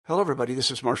Hello, everybody. This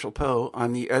is Marshall Poe.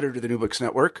 I'm the editor of the New Books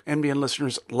Network. NBN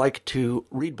listeners like to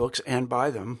read books and buy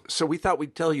them. So we thought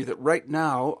we'd tell you that right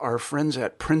now, our friends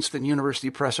at Princeton University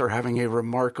Press are having a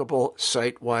remarkable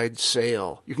site-wide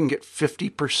sale. You can get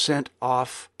 50%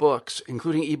 off books,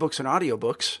 including ebooks and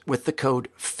audiobooks, with the code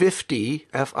 50,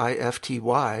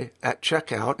 F-I-F-T-Y, at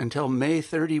checkout until May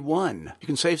 31. You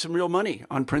can save some real money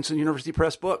on Princeton University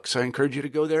Press books. I encourage you to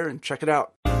go there and check it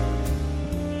out.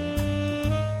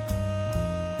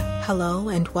 Hello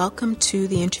and welcome to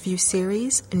the interview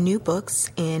series, New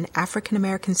Books in African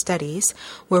American Studies,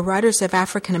 where writers of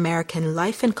African American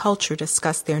life and culture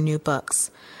discuss their new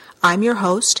books. I'm your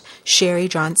host, Sherry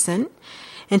Johnson,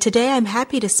 and today I'm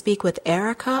happy to speak with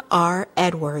Erica R.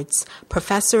 Edwards,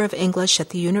 professor of English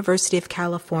at the University of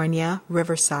California,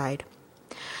 Riverside.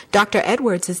 Dr.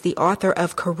 Edwards is the author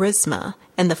of Charisma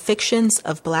and the Fictions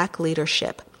of Black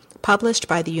Leadership, published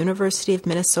by the University of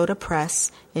Minnesota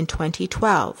Press in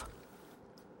 2012.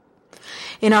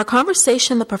 In our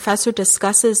conversation, the professor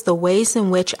discusses the ways in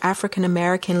which African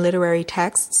American literary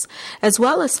texts, as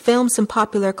well as films and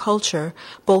popular culture,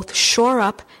 both shore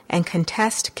up and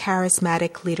contest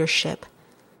charismatic leadership.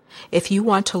 If you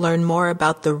want to learn more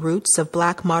about the roots of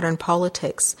Black modern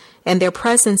politics and their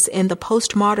presence in the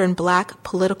postmodern Black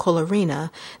political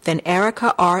arena, then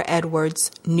Erica R.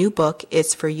 Edwards' new book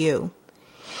is for you.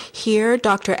 Here,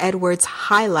 Dr. Edwards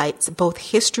highlights both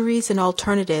histories and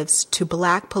alternatives to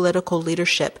Black political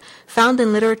leadership found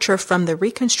in literature from the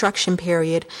Reconstruction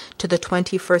period to the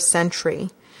 21st century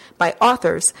by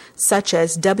authors such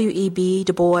as W.E.B.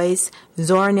 Du Bois,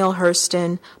 Zora Neale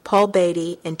Hurston, Paul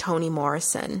Beatty, and Toni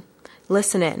Morrison.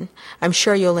 Listen in. I'm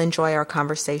sure you'll enjoy our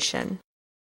conversation.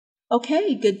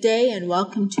 Okay, good day and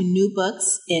welcome to New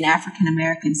Books in African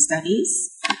American Studies.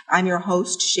 I'm your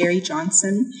host, Sherry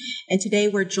Johnson, and today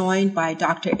we're joined by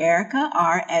Dr. Erica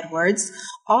R. Edwards,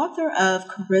 author of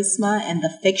Charisma and the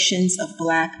Fictions of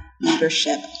Black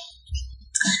Leadership.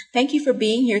 Thank you for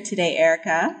being here today,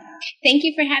 Erica. Thank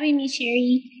you for having me,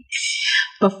 Sherry.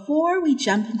 Before we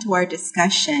jump into our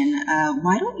discussion,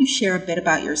 why don't you share a bit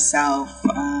about yourself?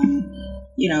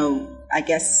 I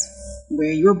guess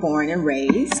where you were born and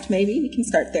raised. Maybe we can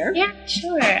start there. Yeah,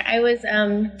 sure. I was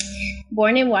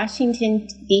born in Washington,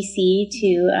 D.C.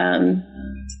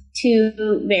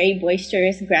 to very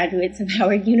boisterous graduates of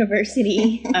Howard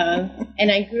University.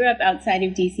 And I grew up outside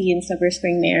of D.C. in Silver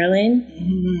Spring, Maryland.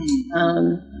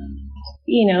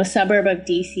 Suburb of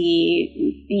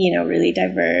D.C., really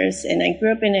diverse. And I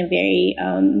grew up in a very,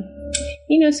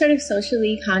 sort of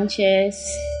socially conscious,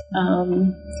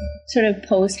 sort of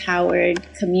post-Howard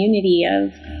community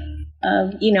of,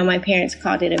 my parents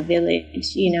called it a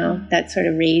village, that sort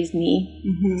of raised me.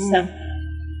 Mm-hmm. So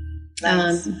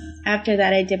after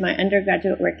that, I did my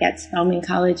undergraduate work at Spelman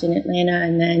College in Atlanta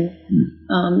and then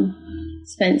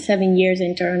spent 7 years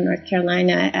in Durham, North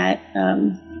Carolina at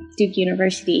Duke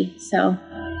University. So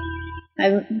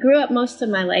I grew up most of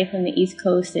my life on the East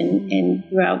Coast and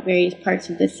throughout various parts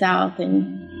of the South,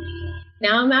 and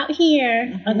now I'm out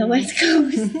here on the West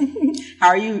Coast. How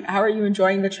are you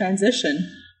enjoying the transition?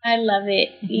 I love it.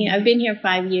 I've been here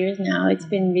 5 years now. It's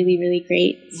been really, really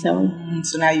great. So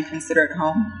now you consider it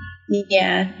home?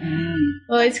 Yeah.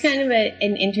 Well, it's kind of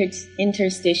an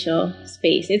interstitial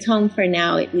space. It's home for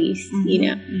now, at least.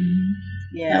 Yeah.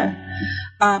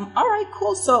 All right,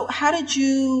 cool. So how did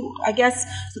you,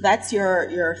 so that's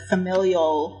your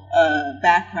familial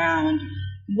background.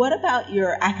 What about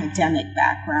your academic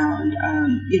background?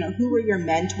 Who were your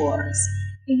mentors?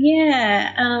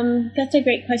 Yeah, that's a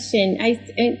great question.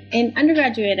 In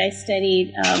undergraduate, I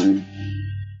studied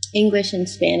English and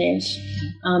Spanish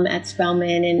at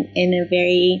Spelman in a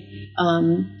very,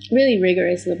 really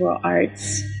rigorous liberal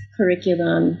arts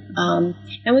curriculum,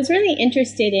 and was really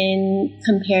interested in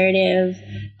comparative,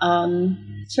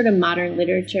 sort of modern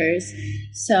literatures.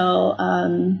 So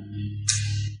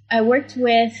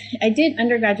I did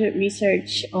undergraduate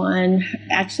research on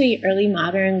actually early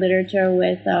modern literature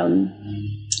with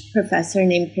professor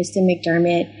named Kristen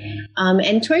McDermott.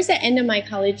 And towards the end of my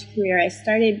college career, I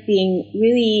started being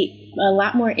really a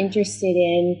lot more interested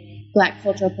in Black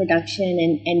cultural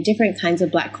production and different kinds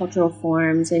of Black cultural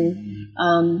forms, and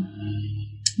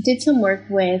did some work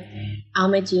with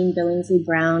Alma Jean Billingsley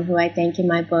Brown, who I thank in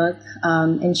my book,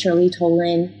 and Shirley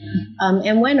Tolan,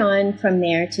 and went on from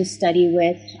there to study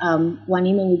with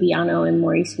Juanima Lubiano and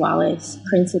Maurice Wallace,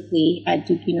 principally at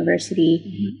Duke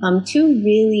University, two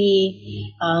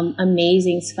really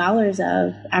amazing scholars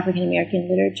of African American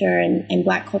literature and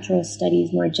Black cultural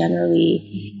studies more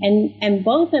generally, and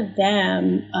both of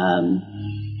them,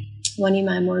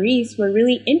 Juanima and Maurice, were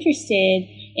really interested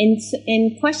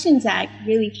and questions that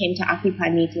really came to occupy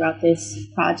me throughout this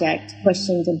project,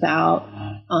 questions about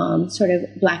sort of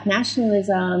Black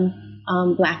nationalism,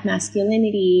 Black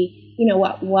masculinity,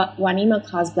 what Wanima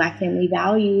calls Black family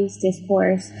values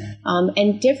discourse,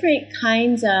 and different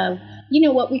kinds of,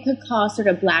 what we could call sort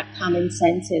of Black common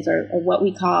senses, or what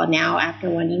we call now after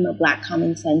Wanima Black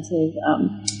common senses,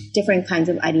 different kinds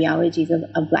of ideologies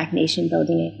of Black nation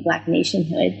building and Black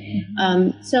nationhood.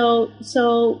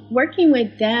 So working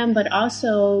with them, but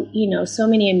also, so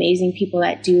many amazing people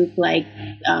at Duke, like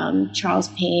Charles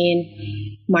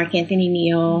Payne, Mark Anthony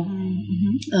Neal,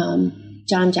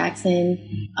 John Jackson.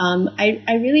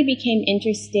 I really became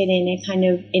interested in a kind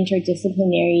of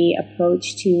interdisciplinary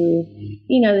approach to,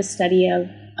 the study of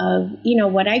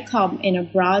what I call, in a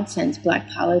broad sense, Black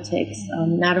politics,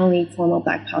 not only formal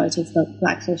Black politics, but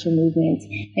Black social movements,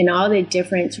 and all the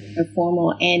different sort of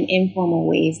formal and informal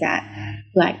ways that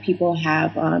Black people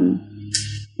have,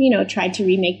 tried to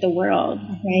remake the world,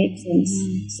 right,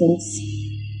 since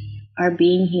our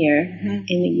being here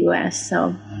in the U.S.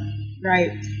 So,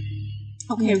 right.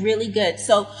 Okay, really good.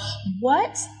 So,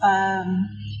 what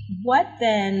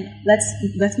then?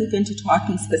 Let's move into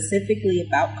talking specifically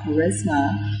about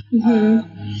charisma.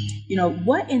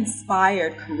 What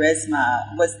inspired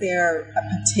charisma? Was there a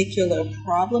particular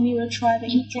problem you were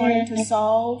trying to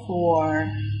solve, or?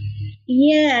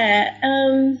 Yeah,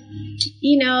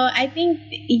 I think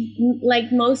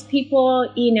like most people,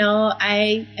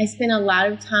 I spent a lot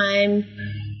of time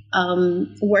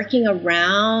working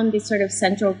around this sort of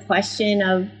central question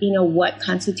of, what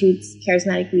constitutes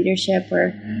charismatic leadership,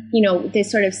 or,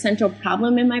 this sort of central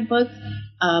problem in my book.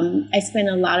 I spent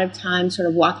a lot of time sort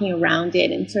of walking around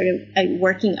it and sort of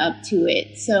working up to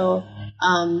it. So,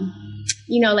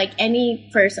 like any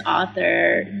first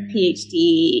author,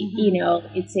 PhD,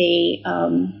 it's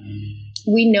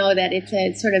we know that it's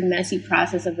a sort of messy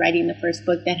process of writing the first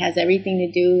book that has everything to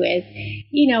do with,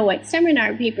 what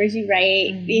seminar papers you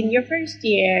write in your first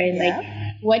year, and like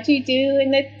what you do in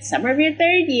the summer of your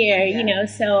third year,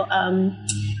 So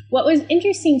what was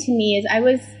interesting to me is I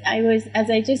was, as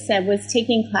I just said, was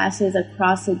taking classes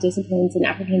across the disciplines in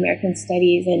African American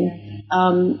studies, and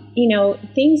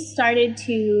things started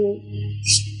to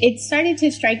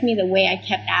strike me the way I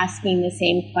kept asking the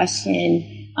same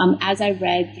question. As I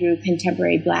read through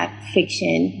contemporary Black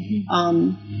fiction,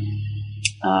 and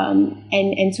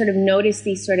sort of noticed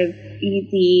these sort of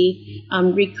the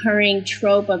recurring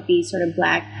trope of these sort of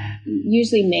Black,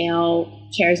 usually male,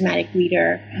 charismatic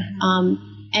leader,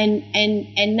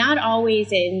 and not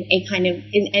always in a kind of,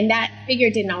 and that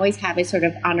figure didn't always have a sort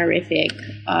of honorific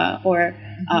or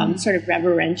sort of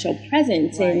reverential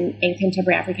presence in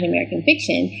contemporary African American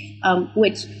fiction,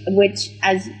 which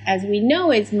as we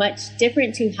know is much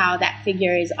different to how that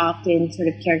figure is often sort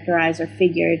of characterized or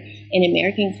figured in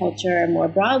American culture more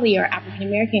broadly, or African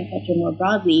American culture more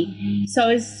broadly. So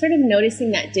I was sort of noticing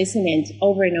that dissonance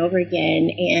over and over again,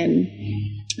 and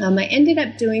I ended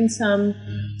up doing some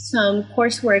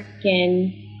coursework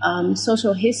in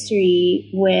social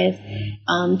history with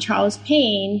Charles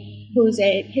Payne, who's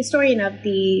a historian of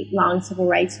the long civil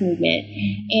rights movement.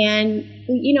 And,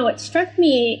 what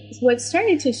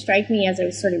started to strike me as I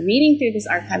was sort of reading through this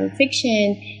archive of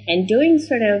fiction and doing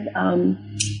sort of, kind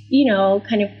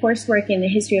of coursework in the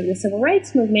history of the civil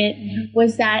rights movement,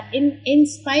 was that in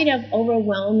spite of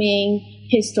overwhelming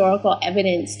historical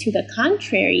evidence to the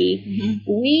contrary,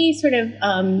 we sort of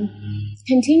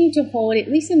continue to hold, at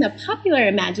least in the popular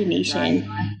imagination,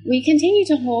 we continue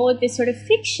to hold this sort of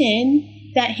fiction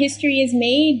that history is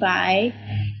made by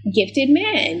gifted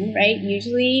men, right?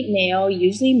 Usually male,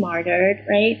 usually martyred,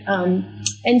 right?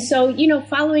 And so,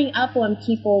 following up on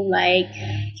people like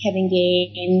Kevin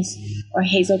Gaines or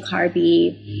Hazel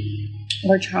Carby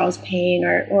or Charles Payne,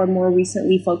 or more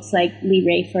recently folks like Lee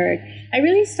Rayford, I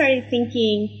really started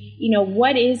thinking,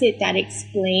 what is it that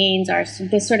explains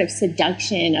this sort of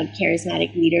seduction of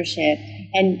charismatic leadership,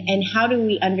 and how do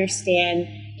we understand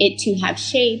it to have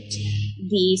shaped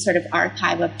the sort of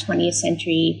archive of 20th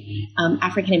century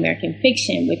African American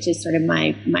fiction, which is sort of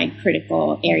my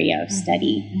critical area of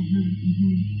study.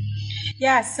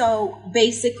 Yeah, so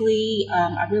basically,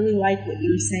 I really like what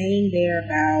you were saying there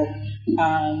about,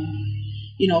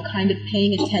 kind of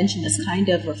paying attention, this kind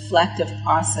of reflective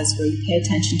process where you pay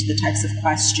attention to the types of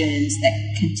questions that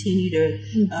continue to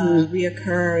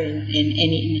reoccur in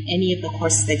any of the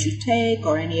courses that you take,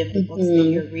 or any of the books that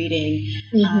you're reading.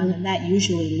 And that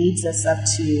usually leads us up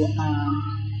to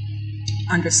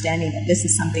understanding that this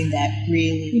is something that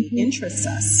really interests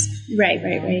us. Right.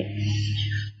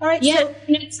 All right. Yeah, so,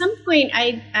 and at some point,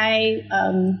 I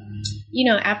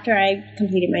after I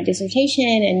completed my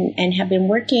dissertation and have been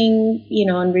working,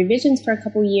 on revisions for a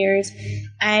couple years,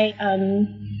 I,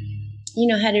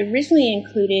 had originally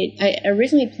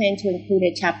planned to include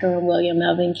a chapter on William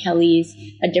Melvin Kelly's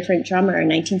A Different Drummer, a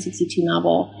 1962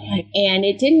 novel. Right. And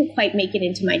it didn't quite make it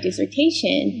into my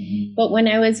dissertation. Mm-hmm. But when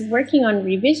I was working on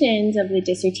revisions of the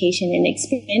dissertation and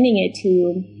expanding it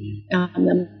to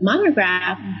the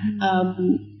monograph,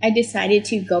 I decided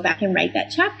to go back and write that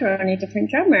chapter on A Different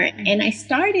Drummer. And I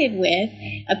started with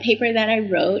a paper that I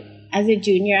wrote as a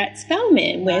junior at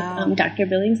Spelman with Dr.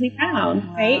 Billingsley Brown,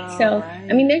 right? So, right.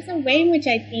 I mean, there's a way in which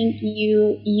I think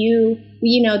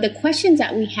the questions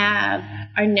that we have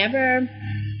are never,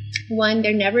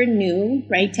 they're never new,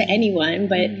 right, to anyone,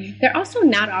 but they're also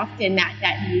not often that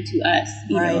new to us,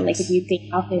 like if you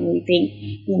think often we think,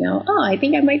 I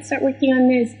think I might start working on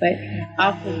this, but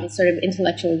often the sort of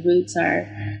intellectual roots are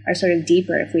sort of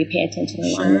deeper if we pay attention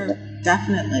along with it.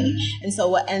 Definitely. And so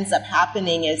what ends up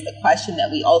happening is the question that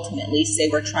we ultimately say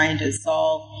we're trying to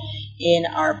solve in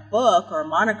our book or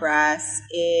monographs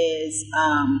is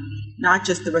not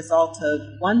just the result of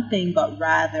one thing, but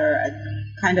rather a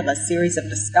kind of a series of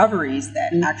discoveries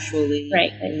that actually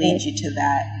lead you to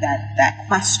that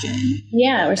question.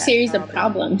 Yeah, or a series of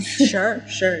problems. Sure,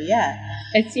 yeah.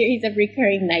 A series of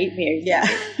recurring nightmares. Yeah.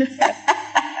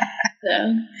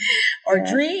 So, or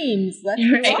dreams.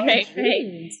 Right.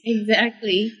 Dreams.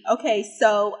 Exactly. Okay,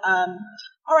 so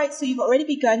all right, so you've already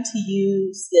begun to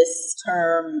use this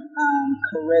term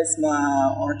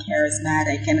charisma or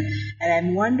charismatic, and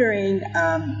I'm wondering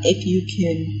if you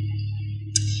can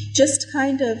just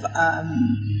kind of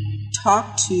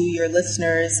talk to your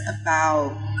listeners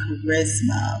about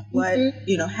charisma. What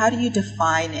how do you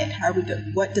define it?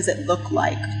 What does it look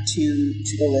like to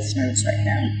the listeners right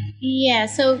now? Yeah,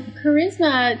 so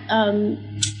charisma,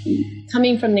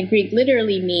 coming from the Greek,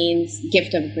 literally means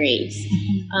gift of grace,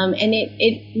 and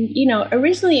it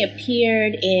originally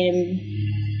appeared in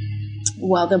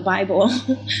the Bible,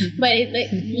 but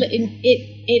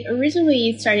it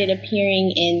originally started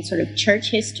appearing in sort of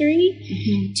church history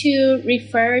to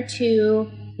refer to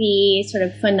the sort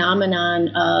of phenomenon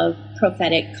of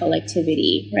prophetic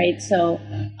collectivity, right? So,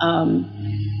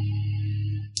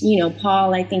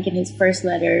 Paul, I think in his first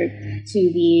letter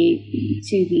to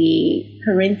the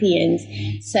Corinthians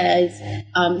says,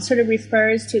 sort of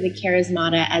refers to the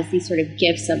charismata as these sort of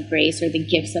gifts of grace or the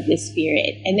gifts of the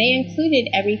Spirit. And they included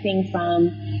everything from,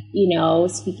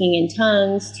 speaking in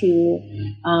tongues to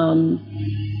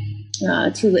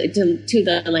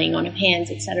the laying on of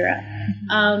hands, etc.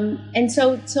 And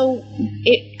so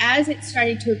as it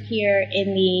started to appear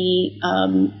in the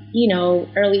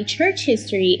early church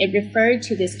history, it referred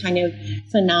to this kind of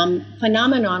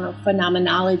phenomenon or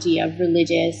phenomenology of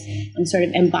religious sort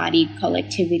of embodied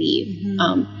collectivity,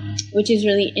 which is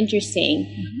really interesting.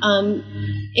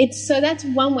 So that's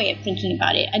one way of thinking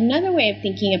about it. Another way of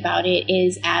thinking about it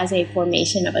is as a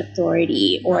formation of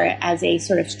authority or as a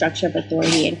sort of structure of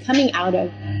authority, and coming out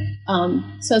of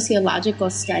sociological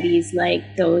studies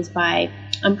like those by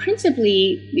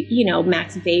principally,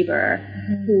 Max Weber,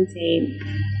 who's a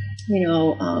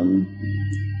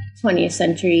 20th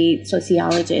century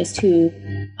sociologist who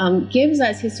gives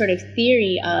us his sort of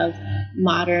theory of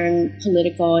modern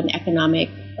political and economic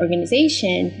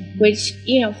organization, which,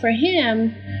 for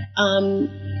him,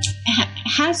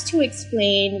 has to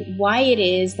explain why it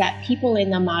is that people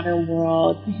in the modern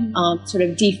world sort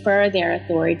of defer their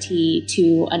authority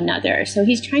to another. So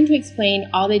he's trying to explain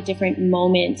all the different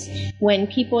moments when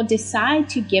people decide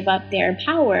to give up their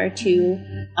power to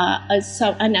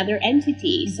another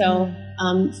entity. So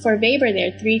for Weber, there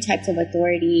are three types of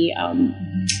authority.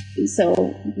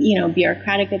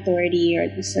 Bureaucratic authority, or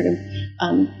the sort of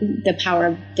the power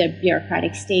of the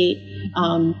bureaucratic state.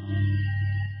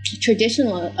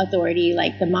 Traditional authority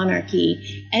like the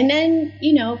monarchy. And then,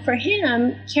 for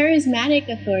him, charismatic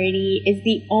authority is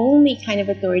the only kind of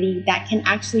authority that can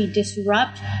actually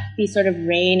disrupt the sort of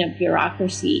reign of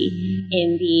bureaucracy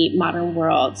in the modern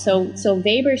world. So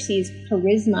Weber sees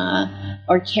charisma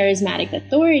or charismatic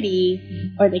authority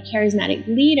or the charismatic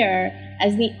leader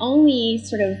as the only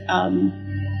sort of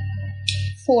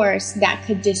force that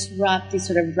could disrupt the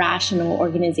sort of rational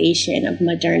organization of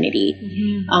modernity.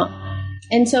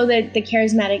 And so the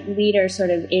charismatic leader sort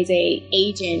of is a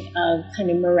agent of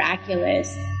kind of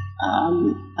miraculous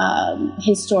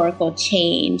historical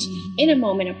change in a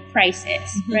moment of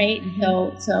crisis, right?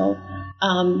 So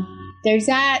there's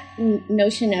that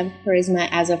notion of charisma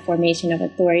as a formation of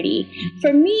authority.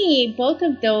 For me, both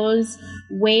of those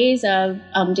ways of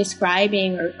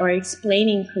describing or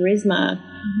explaining charisma,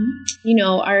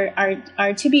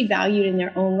 are to be valued in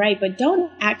their own right, but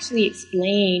don't actually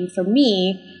explain, for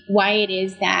me, why it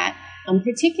is that,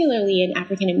 particularly in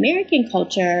African American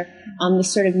culture,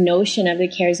 this sort of notion of the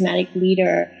charismatic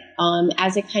leader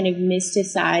as a kind of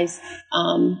mysticized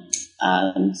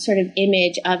sort of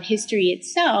image of history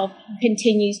itself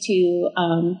continues to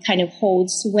kind of hold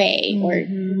sway or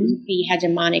be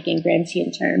hegemonic in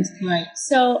Gramscian terms. Right.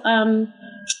 So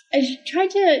I try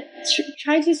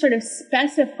to sort of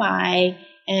specify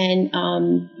and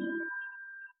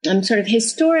sort of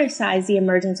historicize the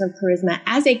emergence of charisma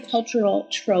as a cultural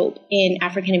trope in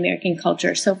African American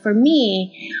culture. So for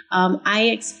me, I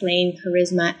explain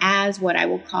charisma as what I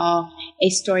will call a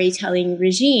storytelling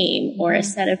regime or a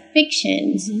set of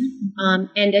fictions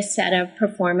and a set of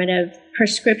performative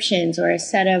prescriptions or a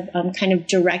set of kind of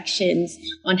directions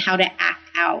on how to act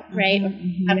out, right? Or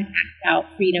how to act out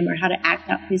freedom or how to act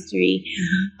out history.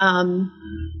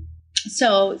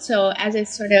 So as a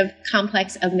sort of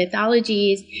complex of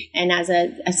mythologies and as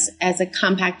a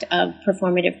compact of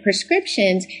performative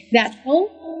prescriptions that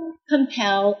both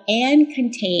compel and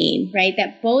contain, right?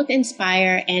 That both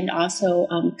inspire and also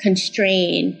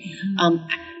constrain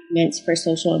movements for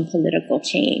social and political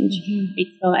change.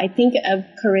 So I think of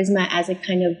charisma as a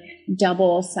kind of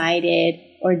double-sided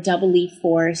or doubly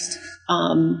forced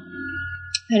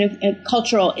kind of a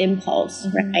cultural impulse,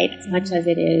 right? As much as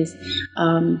it is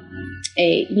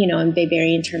in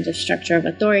Weberian terms of structure of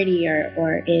authority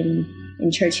or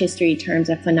in church history terms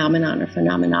of phenomenon or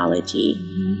phenomenology.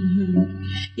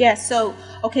 Yeah, so,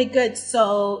 okay, good.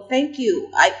 So thank you.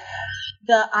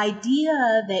 The idea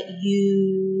that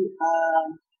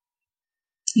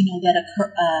that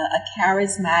a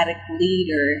charismatic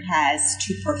leader has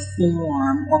to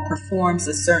perform or performs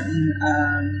a certain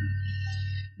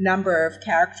number of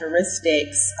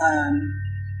characteristics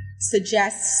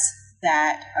suggests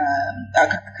that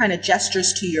kind of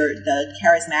gestures to the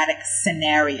charismatic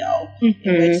scenario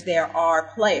in which there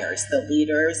are players, the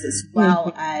leaders, as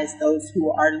well as those who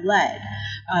are led.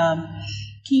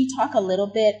 Can you talk a little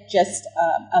bit just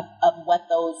of what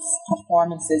those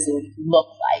performances would look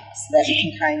like, so that we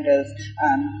can kind of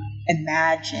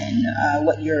imagine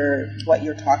what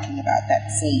you're talking about,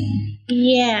 that scene?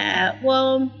 Yeah,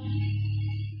 well.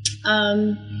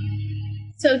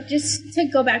 So just to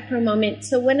go back for a moment,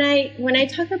 so when I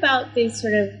talk about this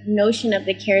sort of notion of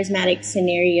the charismatic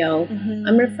scenario,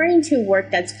 I'm referring to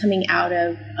work that's coming out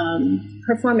of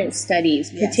performance studies,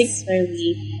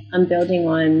 particularly building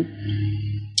on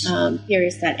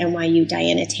theorist at NYU,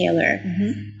 Diana Taylor.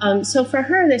 So for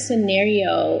her, the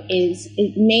scenario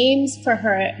it names for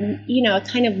her, a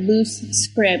kind of loose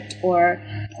script or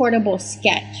portable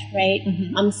sketch, right?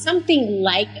 Something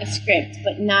like a script,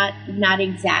 but not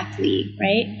exactly,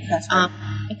 right? That's right.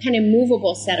 A kind of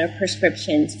movable set of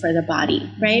prescriptions for the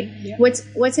body, right? Yeah.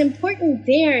 What's important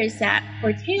there is that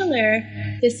for Taylor,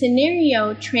 the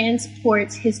scenario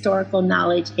transports historical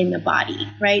knowledge in the body,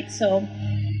 right? So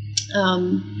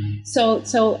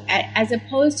as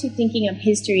opposed to thinking of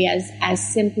history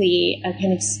as simply a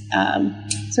kind of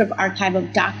sort of archive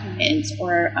of documents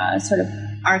or sort of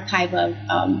archive of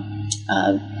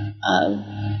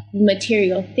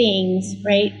material things,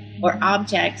 right, or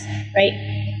objects, right?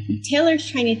 Taylor's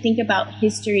trying to think about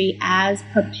history as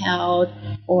propelled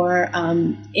or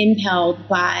impelled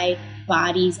by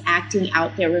bodies acting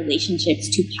out their relationships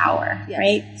to power,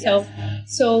 right? Yes.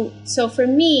 So for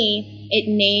me, it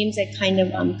names a kind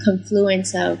of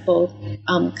confluence of both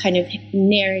kind of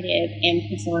narrative and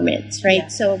performance, right?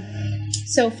 Yeah.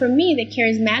 So for me, the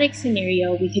charismatic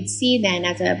scenario we could see then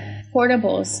as a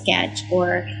portable sketch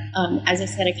or, as I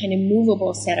said, a kind of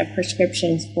movable set of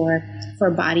prescriptions for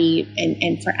body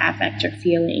and for affect or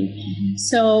feeling.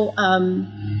 So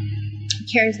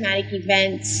charismatic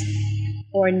events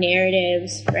or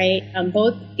narratives, right?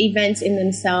 Both events in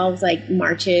themselves, like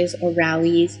marches or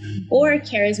rallies, or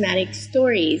charismatic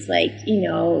stories, like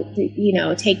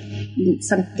take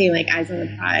something like Eyes on the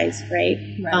Prize, right?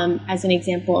 As an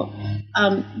example,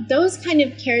 those kind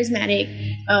of charismatic,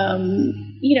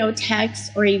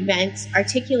 texts or events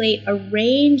articulate a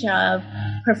range of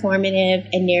performative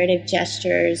and narrative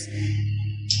gestures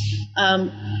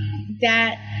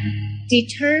that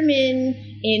determine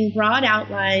in broad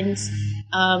outlines.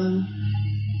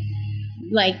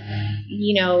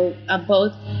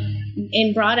 Both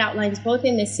in broad outlines, both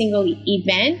in the single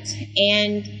event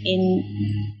and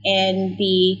in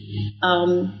the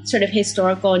sort of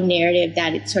historical narrative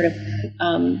that it sort of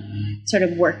sort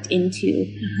of worked into.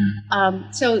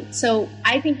 So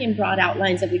I think in broad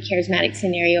outlines of the charismatic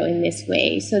scenario in this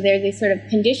way. So there are these sort of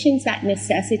conditions that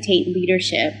necessitate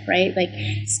leadership, right? Like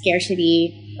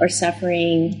scarcity or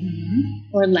suffering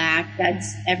or lack.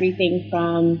 That's everything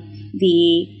from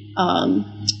the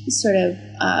sort of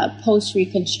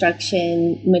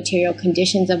post-Reconstruction material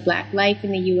conditions of Black life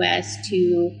in the U.S.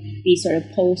 to the sort of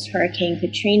post-Hurricane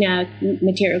Katrina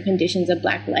material conditions of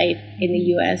Black life in the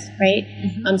U.S., right?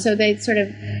 So the sort of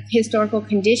historical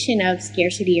condition of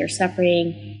scarcity or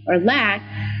suffering or lack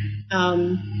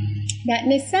that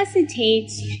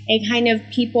necessitates a kind of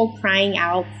people crying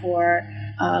out for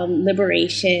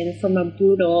liberation from a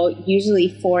brutal, usually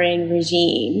foreign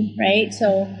regime, right?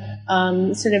 So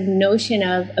sort of notion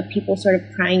of people sort of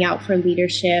crying out for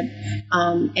leadership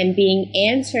and being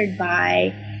answered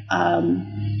by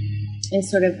a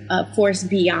sort of force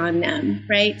beyond them,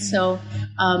 right? So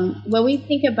when we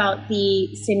think about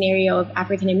the scenario of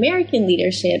African American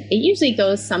leadership, it usually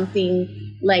goes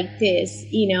something like this,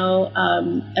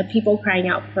 a people crying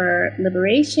out for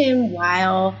liberation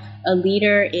while a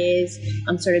leader is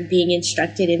sort of being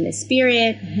instructed in the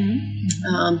spirit.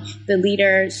 The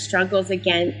leader struggles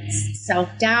against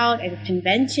self-doubt and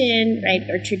convention, right,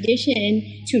 or tradition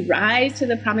to rise to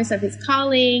the promise of his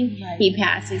calling. Right. He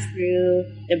passes through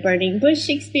the burning bush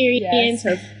experience,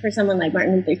 or for someone like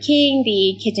Martin Luther King,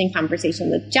 the kitchen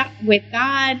conversation with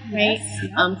God, right?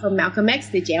 Yes. For Malcolm X,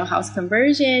 the jailhouse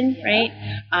conversion, right?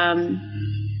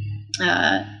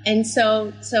 And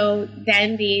so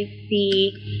then the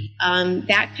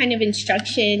that kind of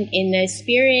instruction in the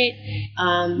spirit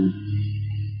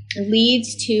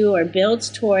leads to or builds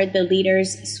toward the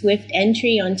leader's swift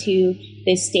entry onto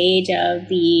the stage of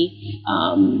the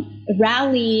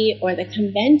rally or the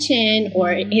convention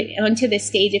or onto the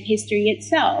stage of history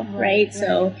itself, right?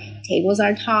 So tables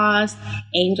are tossed,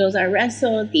 angels are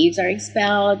wrestled, thieves are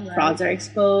expelled, frauds are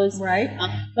exposed.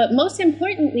 But most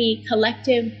importantly,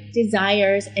 collective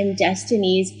desires and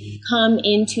destinies come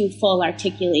into full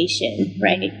articulation,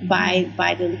 right,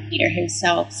 by the leader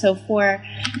himself. So for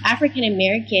African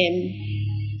American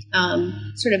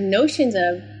sort of notions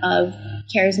of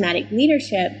charismatic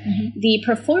leadership, the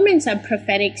performance of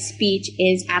prophetic speech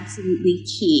is absolutely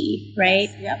key, right?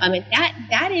 And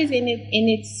that is in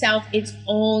itself its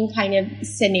own kind of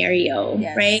scenario,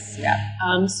 right?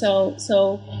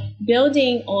 So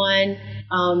building on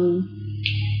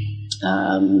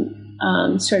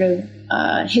sort of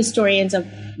historians of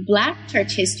Black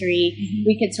church history,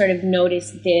 we could sort of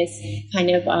notice this kind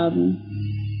of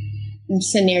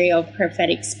scenario of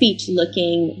prophetic speech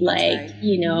looking like,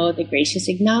 the gracious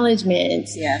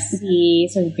acknowledgments, the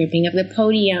sort of gripping of the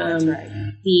podium,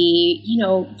 the,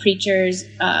 preachers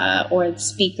or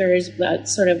speakers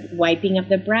sort of wiping of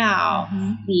the brow,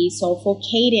 the soulful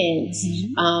cadence,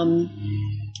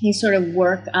 they sort of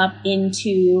work up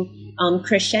into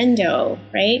crescendo,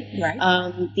 right?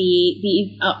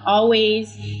 The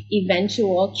always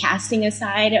eventual casting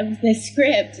aside of the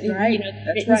script,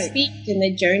 written speech and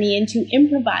the journey into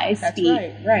improvised speech.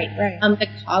 The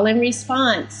call and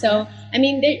response. So, I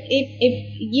mean,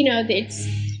 it's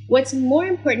what's more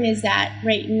important is that,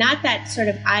 right, not that sort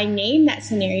of I name that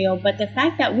scenario, but the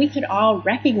fact that we could all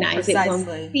recognize it when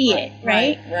we see it,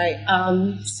 right?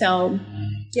 So.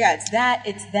 Yeah, it's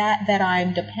that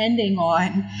I'm depending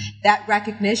on, that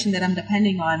recognition that I'm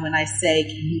depending on when I say,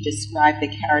 can you describe the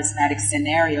charismatic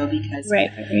scenario? Because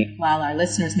while our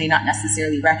listeners may not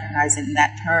necessarily recognize it in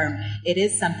that term, it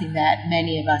is something that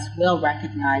many of us will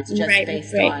recognize just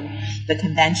based on the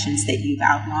conventions that you've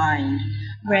outlined.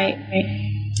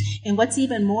 And what's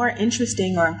even more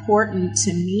interesting or important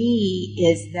to me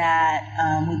is that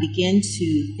we begin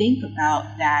to think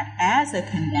about that as a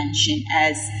convention,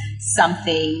 as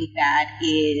something that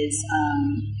is,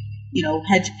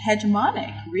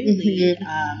 hegemonic, really,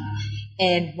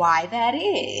 and why that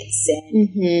is,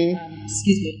 and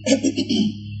excuse me,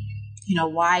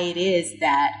 why it is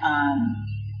that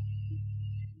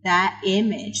that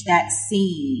image, that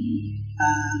scene,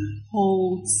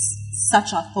 holds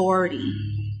such authority.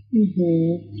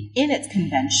 In its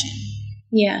convention.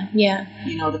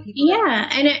 The people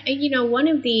and one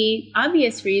of the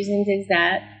obvious reasons is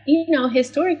that,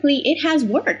 historically it has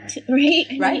worked, right?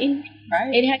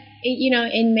 It had,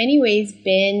 in many ways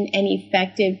been an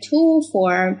effective tool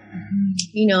for,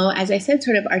 as I said,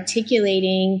 sort of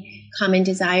articulating common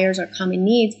desires or common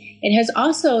needs. It has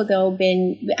also, though,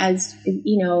 been, as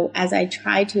I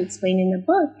try to explain in the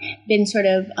book, been sort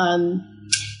of,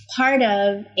 part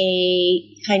of a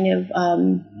kind of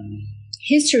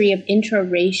history of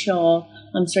intraracial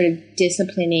sort of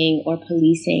disciplining or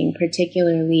policing,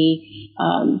 particularly,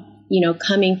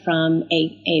 coming from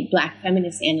a Black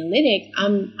feminist analytic,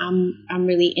 I'm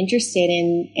really interested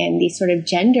in these sort of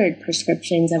gendered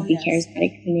prescriptions of the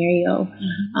charismatic scenario.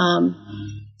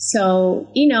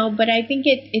 But I think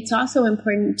it's also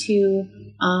important to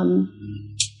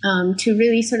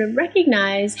really sort of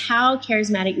recognize how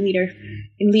charismatic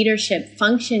leadership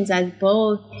functions as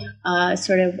both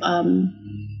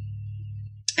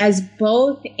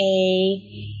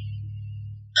a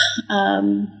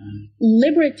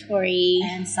liberatory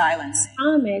and silencing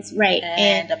promise, right,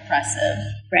 and oppressive,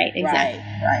 right, exactly,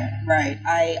 right.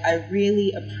 I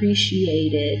really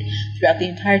appreciated throughout the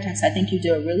entire text. I think you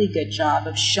do a really good job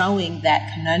of showing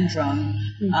that conundrum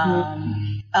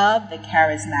of the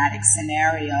charismatic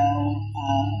scenario,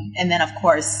 and then of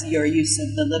course your use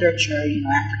of the literature,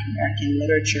 African American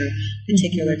literature,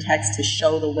 particular text to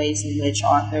show the ways in which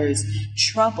authors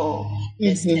trouble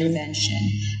this convention.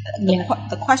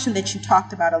 The question that you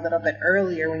talked about a little bit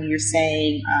earlier when you were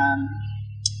saying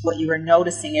what you were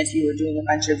noticing as you were doing a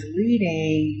bunch of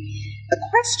reading, the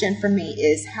question for me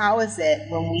is, how is it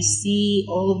when we see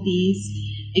all of these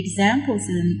examples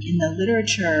in the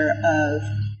literature of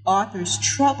authors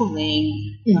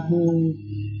troubling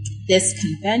this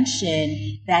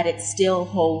convention, that it still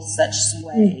holds such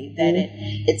sway, that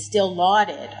it's still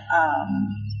lauded?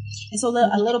 And so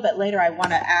a little bit later, I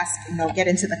want to ask, get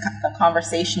into the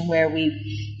conversation where we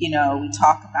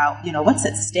talk about, what's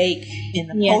at stake in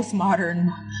the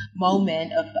postmodern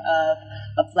moment of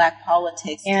Black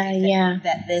politics.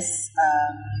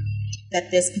 That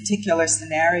this particular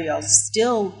scenario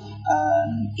still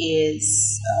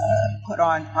is put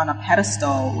on a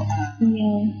pedestal,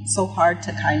 so hard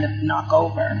to kind of knock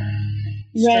over.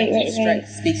 Right.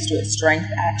 Speaks to its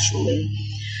strength, actually.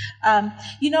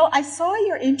 I saw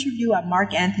your interview on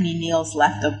Mark Anthony Neal's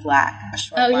Left of Black a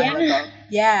short while ago.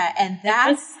 Yeah, and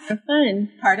that's fun.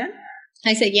 Pardon?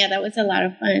 I said, yeah, that was a lot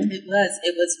of fun. It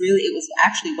was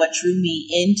actually what drew me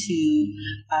into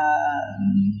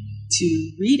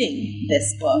to reading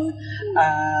this book.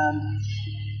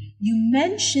 You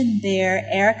mentioned there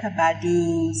Erykah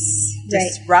Badu's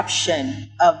disruption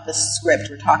of the script.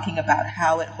 We're talking about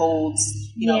how it holds,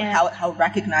 how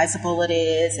recognizable it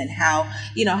is, and how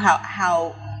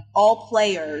all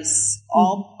players,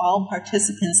 all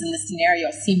participants in the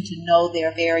scenario seem to know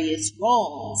their various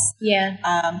roles. Yeah.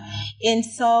 And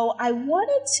so I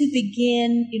wanted to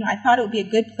begin, I thought it would be a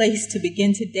good place to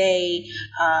begin today,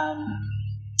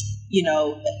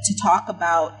 to talk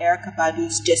about Erykah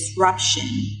Badu's disruption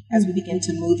as we begin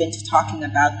to move into talking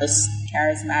about this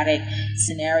charismatic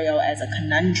scenario as a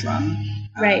conundrum.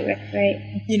 Right.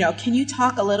 Can you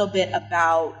talk a little bit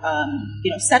about,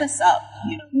 set us up?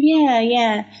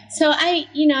 Yeah. So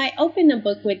I opened the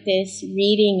book with this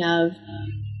reading of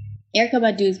Erykah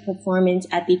Badu's performance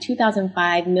at the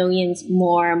 2005 Millions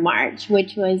More March,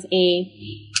 which was a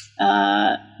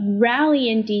rally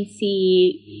in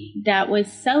DC that was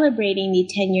celebrating the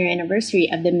 10-year anniversary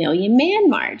of the Million Man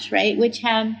March, right? Which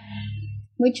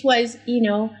was,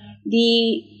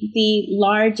 the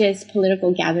largest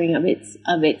political gathering of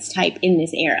its type in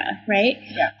this era, right?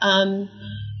 Yeah.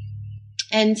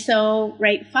 And so,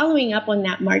 right, following up on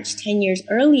that march 10 years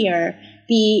earlier,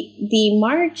 the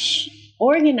march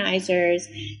organizers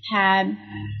had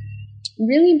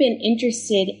really been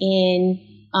interested in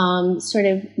sort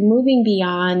of moving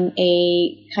beyond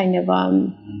a kind of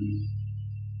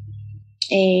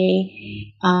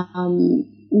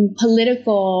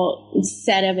political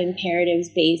set of imperatives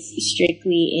based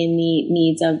strictly in the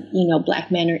needs of, Black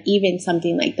men, or even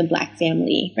something like the Black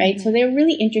family, right? So they're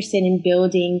really interested in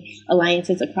building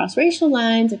alliances across racial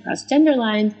lines, across gender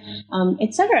lines,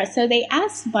 etc. So they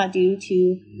asked Badu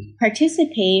to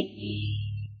participate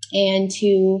and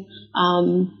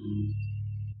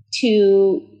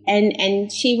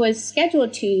and she was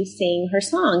scheduled to sing her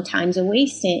song, Time's a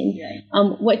Wastin'. Yeah.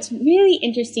 What's really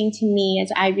interesting to me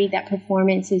as I read that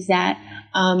performance is that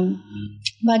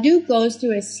Badu goes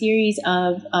through a series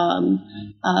of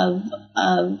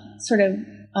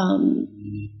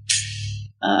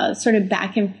sort of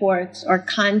back and forth or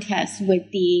contests with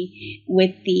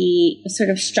the sort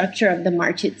of structure of the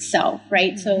march itself,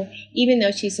 right? So even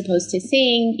though she's supposed to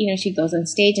sing, she goes on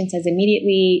stage and says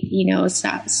immediately,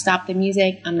 stop the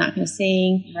music. I'm not going to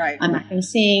sing. Right. I'm not going to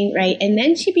sing. Right. And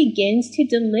then she begins to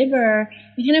deliver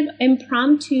a kind of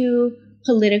impromptu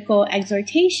political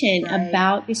exhortation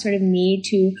about the sort of need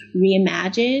to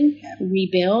reimagine,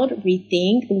 rebuild,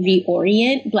 rethink,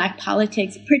 reorient Black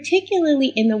politics,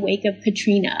 particularly in the wake of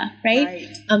Katrina, right?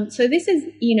 So this is,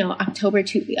 October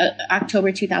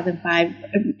 2005,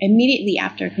 immediately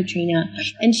after Katrina.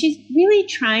 And she's really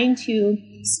trying to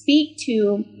speak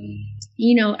to,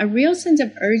 a real sense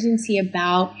of urgency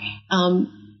about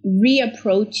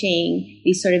reapproaching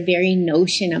the sort of very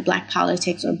notion of Black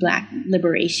politics or Black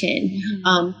liberation.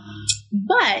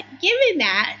 But given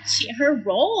that her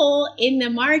role in the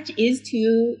march is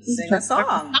to sing a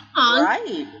song,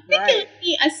 right?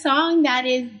 Particularly a song that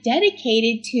is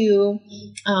dedicated to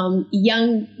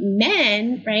young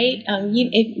men, right?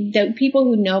 If the people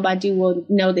who know Badu will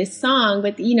know this song,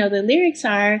 but the lyrics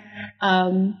are,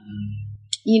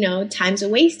 time's a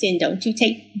wasting. Don't you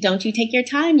take your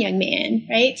time, young man,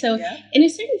 right? So in a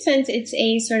certain sense, it's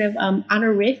a sort of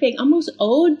honorific, almost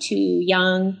ode to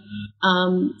young,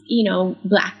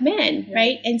 Black men,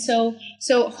 right? And so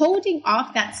holding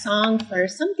off that song for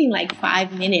something like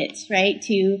 5 minutes, right,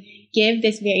 to give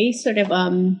this very sort of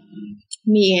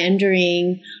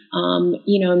meandering,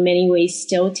 in many ways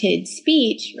stilted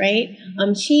speech, right?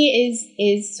 She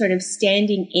is sort of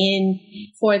standing in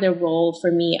for the role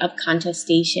for me of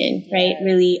contestation, right?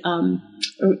 Really,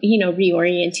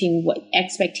 reorienting what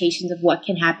expectations of what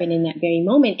can happen in that very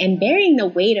moment and bearing the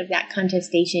weight of that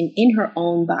contestation in her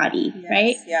own body,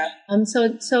 right? Yeah.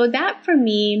 So that for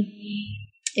me,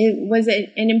 it was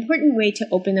an important way to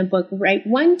open the book, right?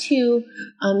 One, to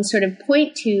sort of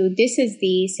point to this is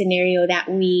the scenario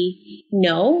that we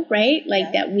know, right?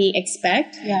 Like that we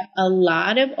expect. A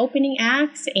lot of opening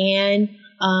acts and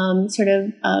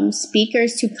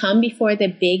speakers to come before the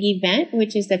big event,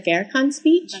 which is the Farrakhan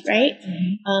speech, right?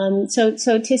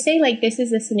 So to say like this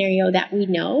is a scenario that we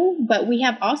know, but we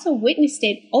have also witnessed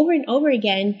it over and over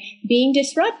again being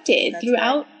disrupted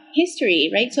throughout history,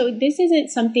 right? So this isn't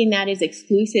something that is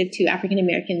exclusive to African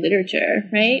American literature,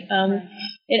 right?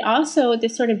 It also, the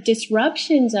sort of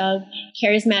disruptions of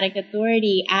charismatic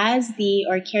authority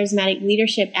or charismatic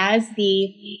leadership as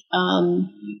the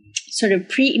sort of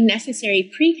necessary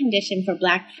precondition for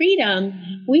Black freedom.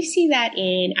 We see that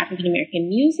in African American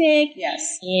music,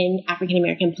 in African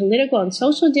American political and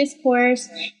social discourse,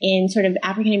 in sort of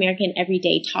African American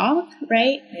everyday talk,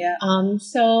 right?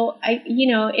 So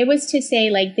it was to say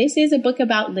like this is a book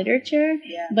about literature,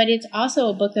 but it's also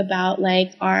a book about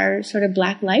like our sort of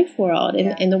Black life world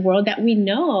and the world that we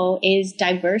know is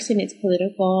diverse in its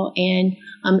political and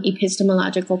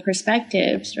epistemological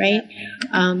perspectives, right?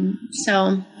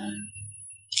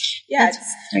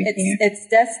 It's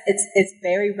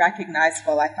very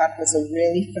recognizable. I thought it was a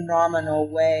really phenomenal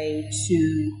way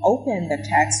to open the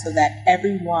text so that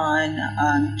everyone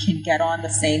can get on the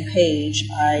same page.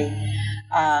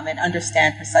 And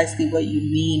understand precisely what you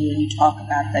mean when you talk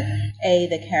about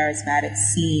the charismatic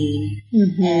scene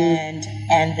and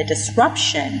the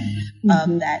disruption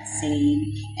of that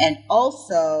scene, and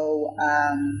also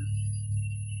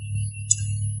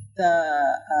the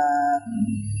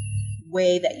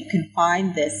way that you can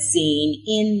find this scene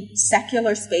in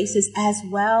secular spaces as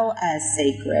well as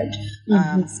sacred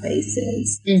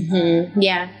spaces.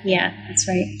 That's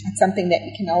right. It's something that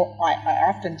I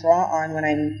often draw on when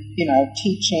I'm,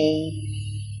 teaching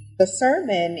the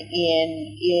sermon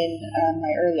in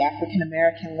my early African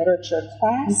American literature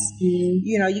class.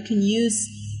 You can use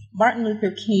Martin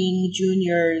Luther King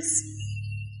Jr.'s,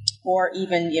 or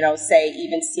even, say,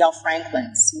 even C.L.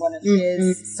 Franklin's, one of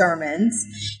his sermons,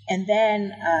 and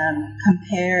then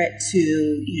compare it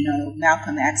to,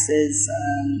 Malcolm X's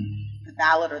The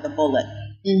Ballad or the Bullet,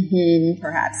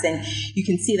 perhaps. And you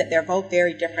can see that they're both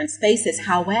very different spaces.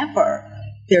 However,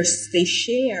 they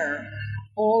share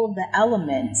all of the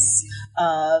elements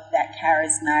of that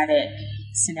charismatic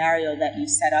scenario that you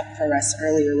set up for us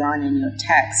earlier on in your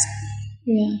text.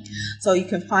 So you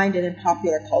can find it in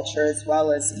popular culture as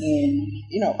well as in,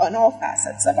 in all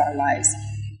facets of our lives.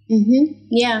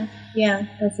 Yeah,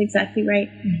 that's exactly right.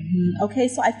 Okay,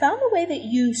 so I found the way that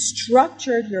you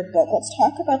structured your book. Let's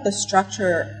talk about the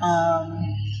structure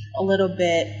a little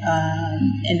bit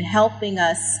in helping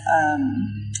us.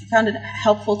 I found it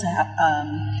helpful to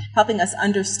helping us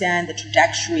understand the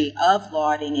trajectory of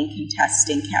lauding and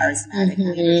contesting charismatic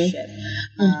leadership.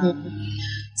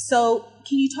 So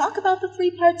can you talk about the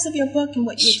 3 parts of your book and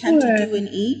what you attempt to do in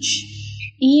each?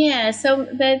 Yeah, so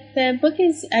the book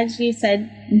is, as you said,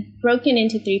 broken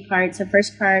into 3 parts. The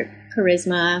first part,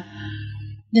 charisma.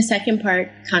 The second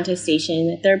part, contestation.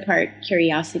 The third part,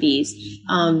 curiosities.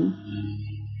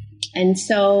 And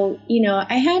so,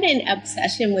 I had an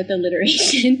obsession with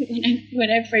alliteration when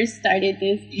I first started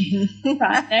this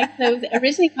project. So it was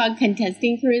originally called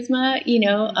Contesting Charisma,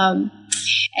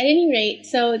 At any rate,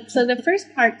 so the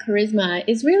first part, charisma,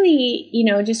 is really,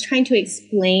 just trying to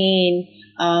explain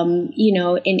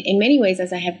in many ways,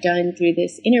 as I have done through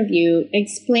this interview,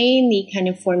 explain the kind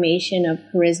of formation of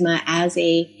charisma as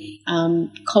a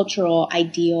cultural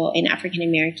ideal in African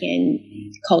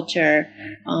American culture,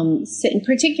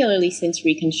 particularly since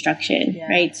Reconstruction,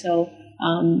 right? So,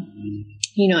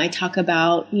 I talk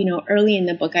about, early in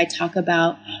the book, I talk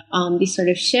about the sort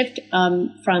of shift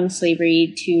from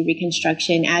slavery to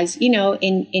Reconstruction as, in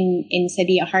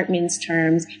Saidiya Hartman's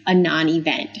terms, a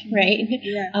non-event, right?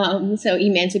 Yeah. So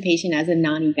emancipation as a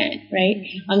non-event, right?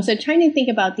 Mm-hmm. So trying to think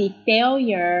about the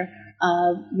failure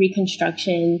of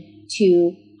Reconstruction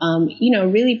to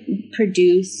really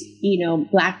produce,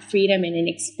 Black freedom in an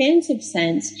expansive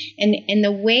sense, and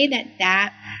the way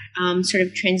that sort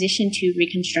of transition to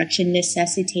Reconstruction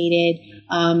necessitated,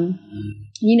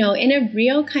 in a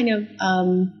real kind of,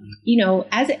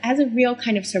 as a real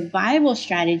kind of survival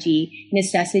strategy,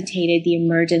 necessitated the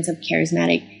emergence of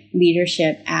charismatic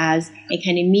leadership as a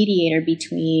kind of mediator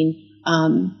between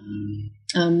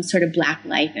sort of Black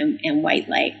life and white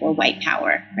life, or white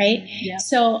power, right? Yeah.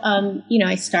 So,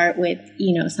 I start with,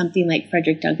 something like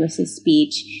Frederick Douglass's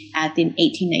speech at the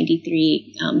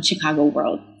 1893 Chicago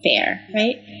World Fair,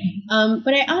 right?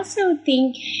 But I also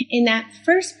think in that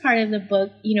first part of the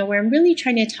book, where I'm really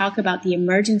trying to talk about the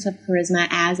emergence of charisma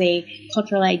as a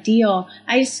cultural ideal,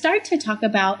 I start to talk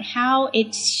about how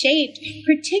it's shaped,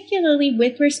 particularly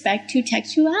with respect to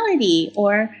textuality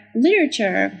or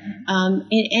literature,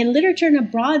 and literature in a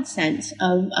broad sense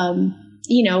of,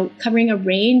 covering a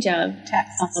range of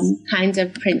kinds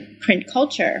of print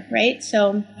culture, right?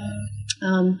 So,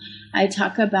 I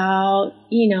talk about,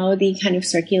 the kind of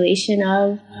circulation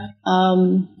of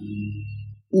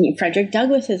Frederick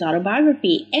Douglass's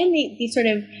autobiography and the sort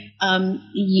of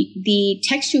the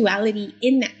textuality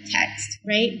in that text,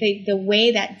 right? The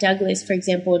way that Douglass, for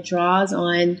example, draws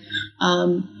on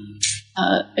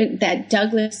that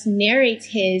Douglass narrates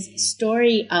his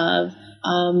story of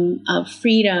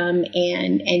freedom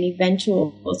and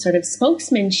eventual sort of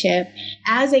spokesmanship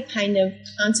as a kind of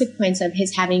consequence of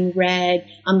his having read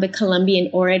the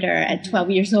Columbian Orator at 12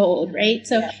 years old, right?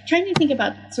 So trying to think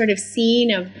about sort of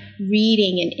scene of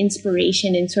reading and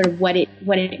inspiration and sort of what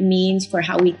it means for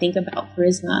how we think about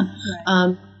charisma.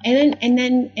 Right.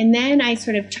 And then I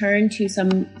sort of turn to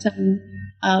some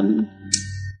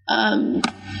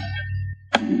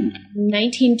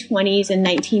 1920s and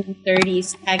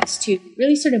 1930s texts to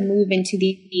really sort of move into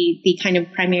the kind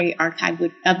of primary archive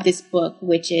of this book,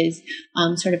 which is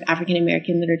sort of African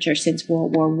American literature since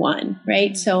World War I,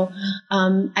 right? So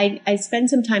I spend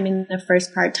some time in the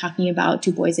first part talking about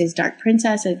Du Bois's Dark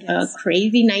Princess, a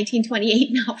crazy 1928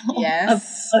 novel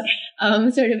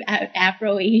about sort of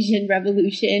Afro-Asian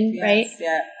revolution, right?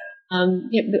 Yeah.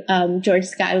 George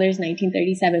Schuyler's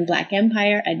 1937 Black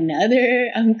Empire,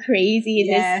 another crazy, in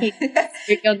this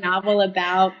case, real novel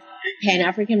about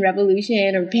Pan-African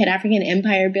revolution or Pan-African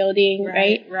empire building,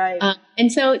 right? Right.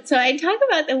 And so I talk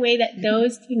about the way that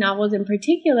those two novels in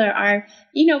particular are,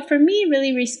 for me,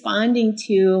 really responding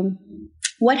to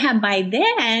what had by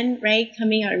then, right,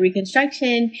 coming out of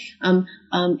Reconstruction,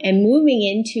 and moving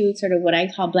into sort of what I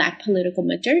call Black political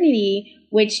modernity,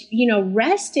 which,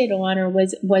 rested on or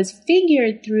was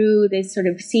figured through this sort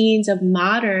of scenes of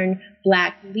modern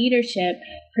Black leadership,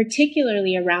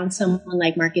 particularly around someone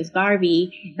like Marcus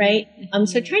Garvey, right?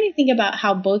 So trying to think about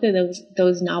how both of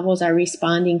those novels are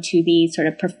responding to the sort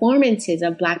of performances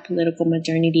of Black political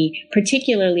modernity,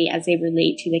 particularly as they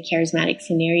relate to the charismatic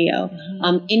scenario,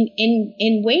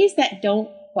 in ways that don't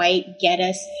quite get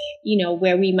us,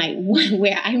 where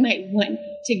I might want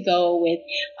to go with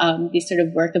this sort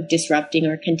of work of disrupting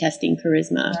or contesting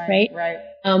charisma, right?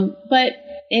 But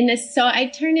so I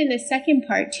turn in the second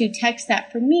part to texts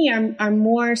that for me are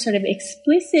more sort of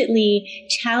explicitly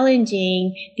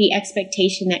challenging the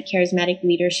expectation that charismatic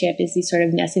leadership is the sort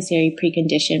of necessary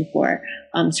precondition for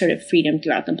sort of freedom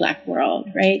throughout the Black world,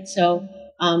 right? So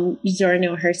Zora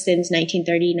Neale Hurston's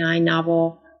 1939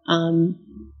 novel,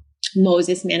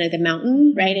 Moses, Man of the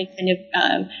Mountain, right? A kind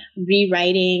of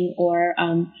rewriting or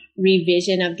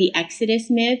revision of the Exodus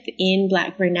myth in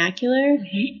Black vernacular.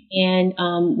 And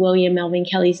William Melvin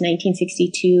Kelly's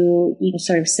 1962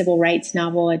 sort of civil rights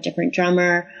novel, A Different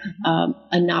Drummer,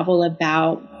 a novel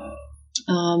about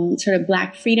sort of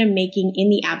Black freedom making in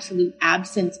the absolute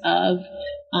absence of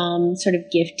sort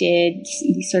of gifted,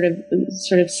 sort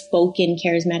of spoken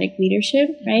charismatic leadership,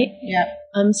 right? Yeah.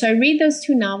 So I read those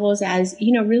two novels as,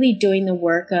 really doing the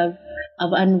work of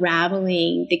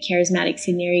unraveling the charismatic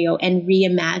scenario and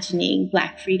reimagining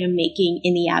Black freedom making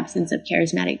in the absence of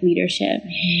charismatic leadership.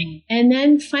 And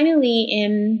then finally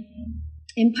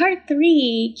in part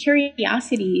 3,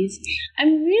 Curiosities,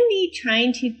 I'm really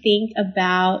trying to think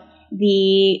about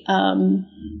the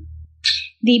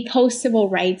post-civil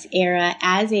rights era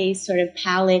as a sort of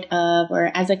palette of,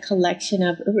 or as a collection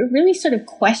of really sort of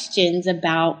questions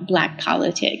about Black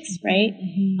politics, right?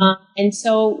 And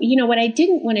so, what I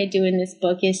didn't want to do in this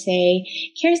book is say,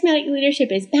 charismatic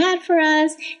leadership is bad for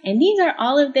us, and these are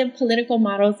all of the political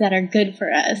models that are good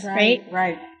for us, right?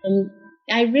 Right.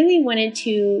 I really wanted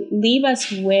to leave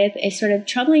us with a sort of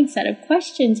troubling set of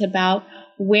questions about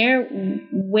where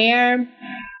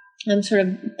sort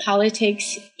of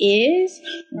politics is,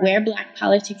 where Black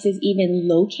politics is even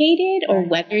located, or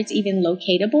whether it's even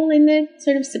locatable in the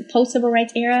sort of post-civil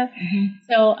rights era.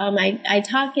 So I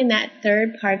talk in that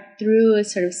third part through a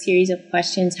sort of series of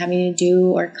questions having to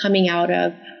do or coming out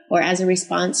of or as a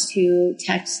response to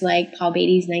texts like Paul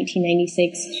Beatty's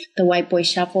 1996, The White Boy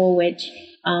Shuffle, which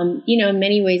in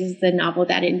many ways is the novel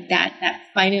that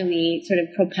finally sort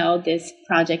of propelled this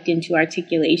project into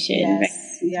articulation.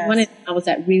 Yes, right? yes. One of the novels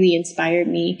that really inspired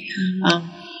me. A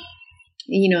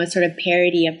sort of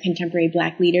parody of contemporary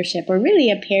Black leadership, or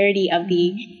really a parody of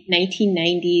the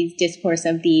 1990s discourse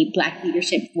of the Black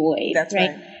leadership void. That's right.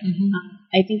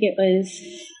 I think it was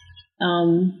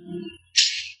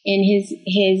in his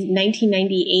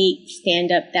 1998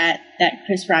 stand-up that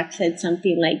Chris Rock said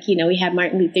something like, we had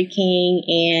Martin Luther King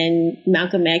and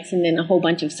Malcolm X and then a whole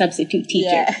bunch of substitute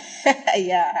teachers.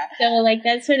 Yeah. So like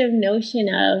that sort of notion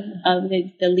of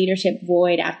the leadership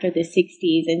void after the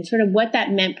 60s and sort of what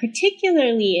that meant,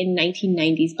 particularly in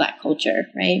 1990s Black culture,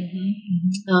 right?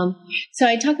 So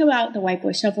I talk about The White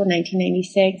Boy Shuffle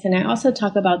 1996, and I also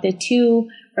talk about the two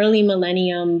early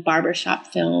millennium barbershop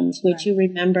films, which you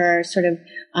remember sort of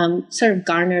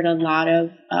garnered a lot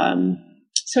of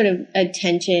sort of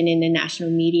attention in the national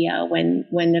media when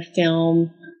the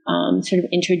film sort of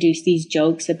introduced these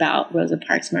jokes about Rosa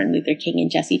Parks, Martin Luther King,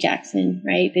 and Jesse Jackson,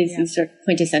 right? These sort of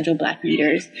quintessential Black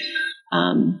leaders.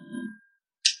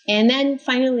 And then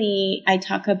finally, I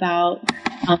talk about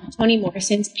Toni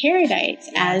Morrison's Paradise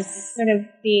as sort of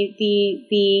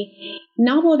the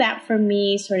novel that for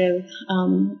me sort of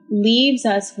leaves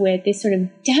us with this sort of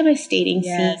devastating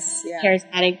scene of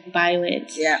charismatic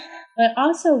violence. But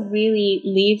also really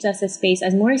leaves us a space,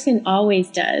 as Morrison always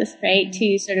does, right,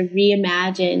 to sort of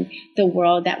reimagine the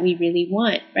world that we really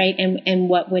want, right? And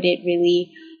what would it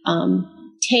really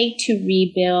take to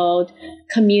rebuild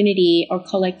community or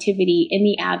collectivity in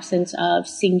the absence of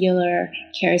singular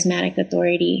charismatic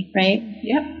authority, right?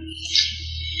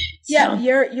 Yeah,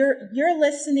 you're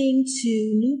listening to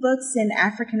New Books in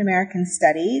African American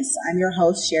Studies. I'm your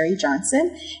host, Sherry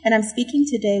Johnson, and I'm speaking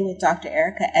today with Dr.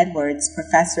 Erica Edwards,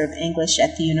 professor of English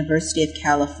at the University of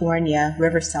California,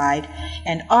 Riverside,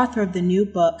 and author of the new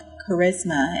book,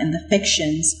 Charisma and the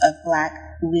Fictions of Black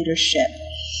Leadership.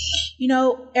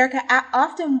 Erica,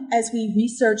 often as we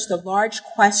research the large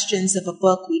questions of a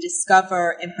book, we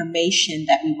discover information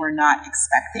that we were not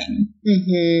expecting.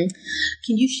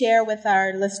 Can you share with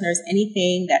our listeners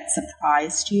anything that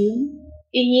surprised you?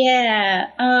 Yeah.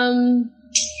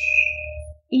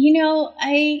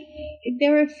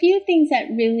 There were a few things that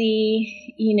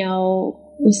really,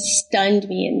 stunned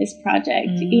me in this project.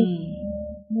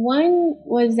 One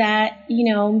was that,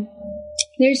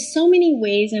 there's so many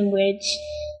ways in which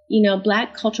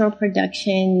Black cultural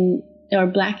production or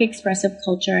Black expressive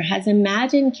culture has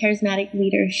imagined charismatic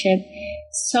leadership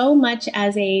so much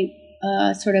as a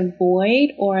sort of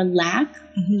void or lack.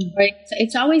 Right? So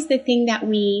it's always the thing that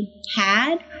we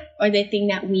had or the thing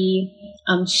that we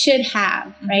should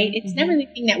have, right? It's never the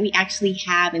thing that we actually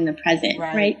have in the present,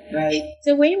 right?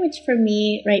 So the way in which, for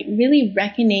me, right, really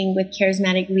reckoning with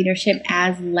charismatic leadership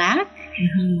as lack,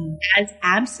 as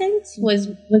absence was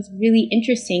really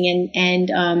interesting.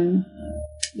 And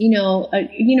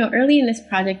early in this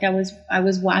project, I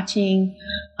was watching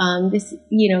this,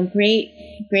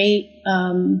 great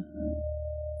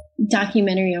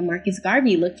documentary on Marcus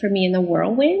Garvey, Look for Me in the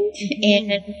Whirlwind.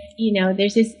 And,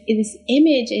 there's this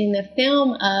image in the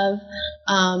film of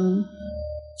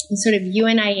sort of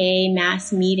UNIA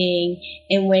mass meeting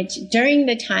in which, during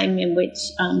the time in which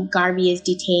Garvey is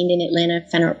detained in Atlanta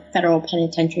Federal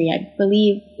Penitentiary, I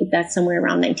believe that's somewhere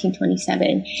around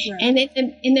 1927. And it's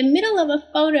in the middle of the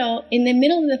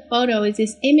photo is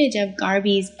this image of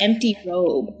Garvey's empty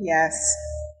robe.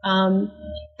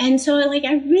 And so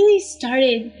I really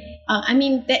started,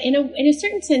 in a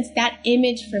certain sense, that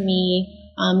image for me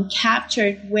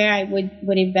captured where I would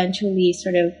eventually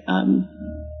sort of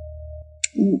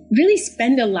really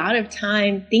spend a lot of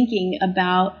time thinking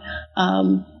about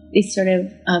this sort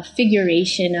of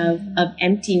figuration of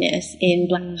emptiness in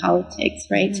Black politics,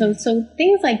 right? So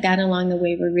things like that along the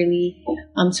way were really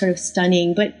sort of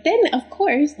stunning. But then, of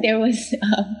course, there was,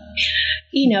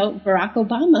 Barack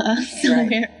Obama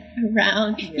somewhere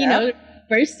around,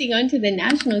 bursting onto the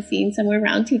national scene somewhere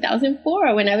around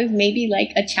 2004 when I was maybe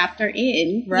like a chapter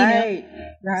in. Right.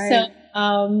 So,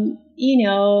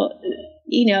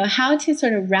 how to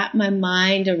sort of wrap my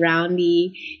mind around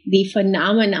the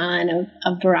phenomenon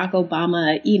of Barack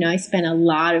Obama. I spent a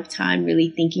lot of time really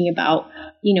thinking about,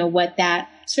 what that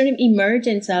sort of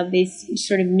emergence of this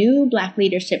sort of new Black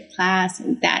leadership class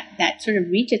that sort of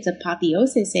reached its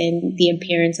apotheosis in the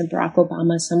appearance of Barack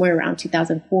Obama somewhere around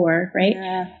 2004, right?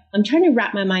 Yeah. I'm trying to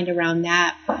wrap my mind around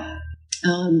that.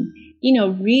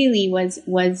 Really was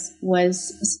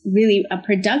really a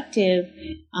productive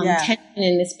tension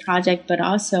in this project, but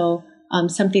also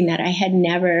something that I had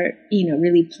never,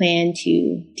 really planned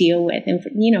to deal with. And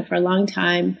for a long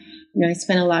time, I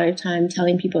spent a lot of time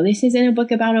telling people, this isn't a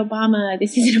book about Obama.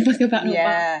 This isn't a book about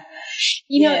Obama.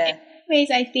 In many ways,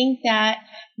 I think that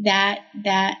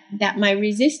my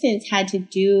resistance had to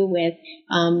do with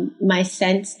my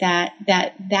sense that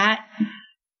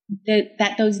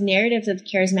those narratives of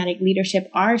charismatic leadership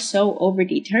are so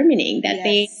over-determining that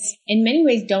they, in many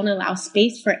ways, don't allow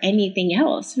space for anything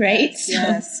else, right?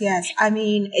 Yes. I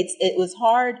mean, it was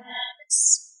hard,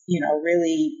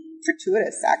 really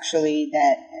fortuitous, actually,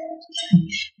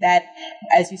 that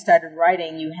as you started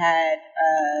writing, you had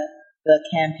the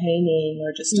campaigning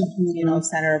or just,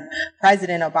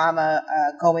 President Obama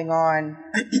going on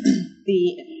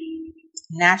the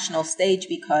national stage,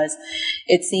 because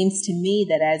it seems to me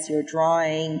that as you're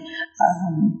drawing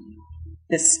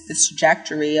this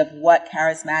trajectory of what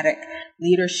charismatic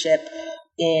leadership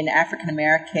in African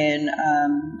American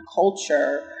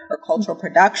culture or cultural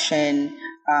production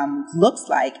looks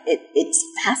like, it's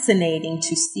fascinating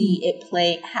to see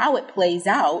how it plays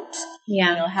out.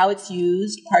 How it's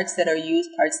used, parts that are used,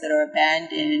 parts that are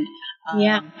abandoned.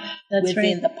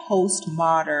 Within the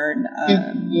postmodern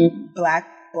Black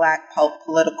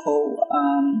political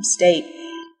state.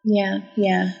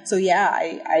 So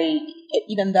I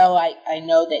even though I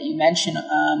know that you mentioned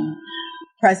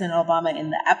President Obama in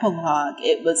the epilogue,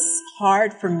 it was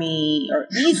hard for me, or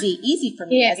easy for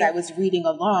me as I was reading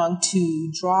along,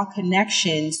 to draw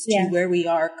connections to where we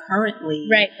are currently.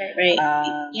 Right.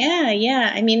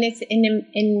 I mean, it's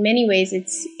in many ways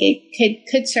it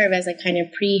could serve as a kind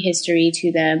of prehistory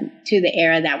to the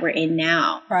era that we're in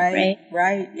now. Right.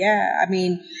 Yeah. I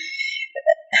mean,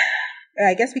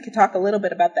 I guess we could talk a little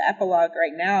bit about the epilogue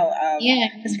right now.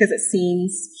 Just because it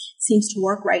seems to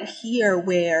work right here,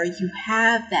 where you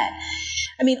have that.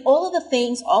 I mean, all of the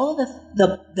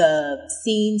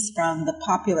scenes from the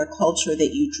popular culture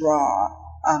that you draw,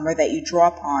 or that you draw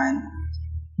upon,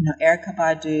 Erykah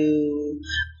Badu,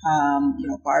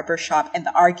 barbershop, and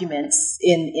the arguments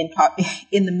in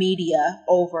the media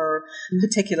over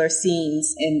particular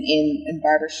scenes in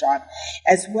barbershop,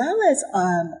 as well as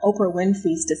Oprah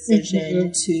Winfrey's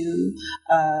decision to,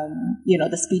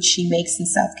 the speech she makes in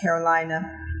South Carolina.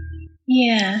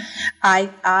 Yeah,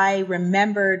 I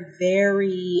remembered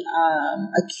very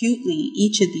acutely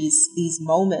each of these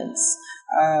moments.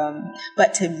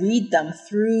 But to read them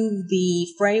through the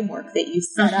framework that you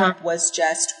set up was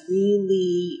just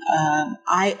really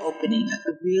eye-opening,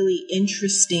 a really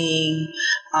interesting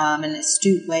and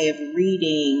astute way of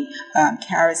reading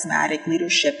charismatic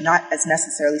leadership, not as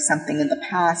necessarily something in the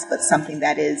past, but something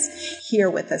that is here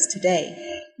with us today.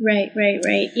 Right.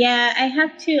 Yeah, I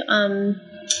have to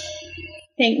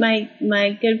thank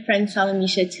my good friend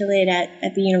Salamisha Tillett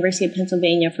at the University of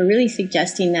Pennsylvania for really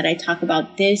suggesting that I talk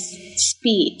about this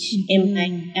speech in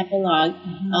my epilogue.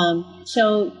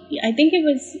 So I think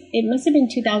it must have been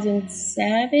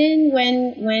 2007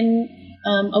 when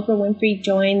Oprah Winfrey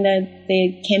joined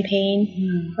the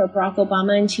campaign for Barack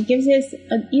Obama, and she gives this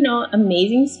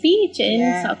amazing speech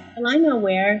in South Carolina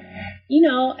where,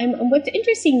 and what's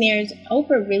interesting there is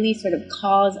Oprah really sort of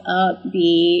calls up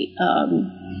the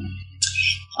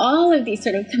all of these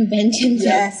sort of conventions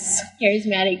of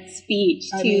charismatic speech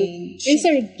to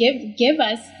sort of give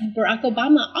us Barack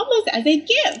Obama almost as a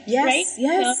gift, right?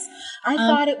 Yes. I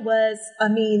thought it was,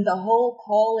 the whole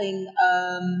calling,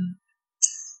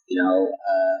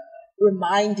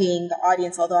 reminding the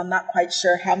audience, although I'm not quite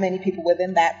sure how many people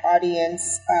within that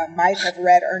audience might have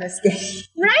read Ernest Gaines.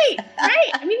 Right.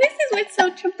 I mean, this is what's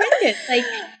so tremendous.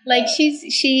 Like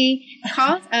she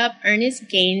calls up Ernest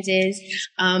Gaines's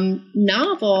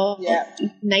novel,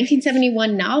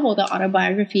 1971 novel, The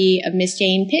Autobiography of Miss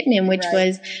Jane Pittman, which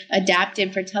was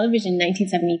adapted for television in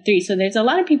 1973. So there's a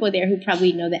lot of people there who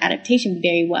probably know the adaptation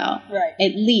very well,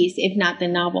 at least, if not the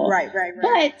novel. Right.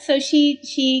 But so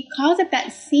she calls up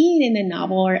that scene in the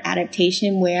novel or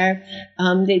adaptation where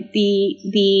as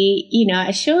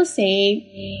she'll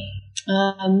say,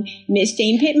 Miss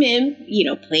Jane Pittman,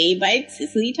 played by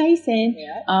Cicely Tyson,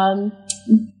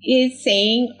 is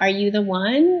saying, "Are you the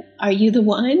one? Are you the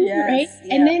one?" Yes, right?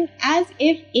 Yeah. And then, as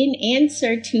if in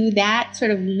answer to that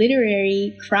sort of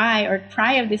literary cry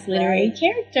of this literary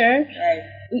character,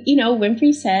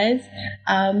 Winfrey says,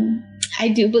 "I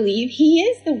do believe he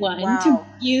is the one to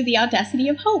give you the audacity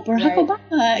of hope," or Huckleberry.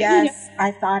 Yes,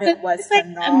 I thought it was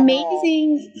phenomenal.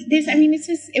 Amazing.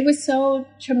 It was so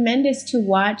tremendous to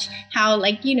watch how,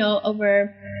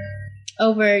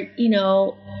 over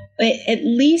at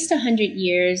least 100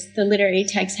 years, the literary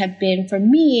texts have been, for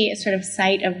me, a sort of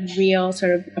site of real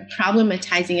sort of a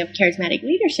problematizing of charismatic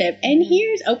leadership. And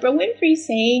here's Oprah Winfrey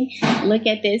saying, "Look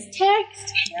at this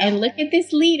text and look at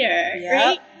this leader,"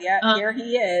 right? Yeah, here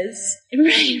he is.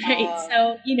 Right.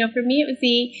 So, for me, it was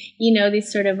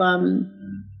this sort of,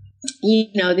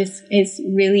 this is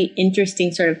really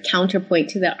interesting sort of counterpoint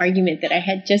to the argument that I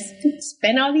had just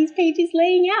spent all these pages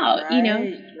laying out,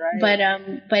 But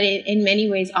in many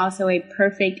ways also a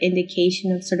perfect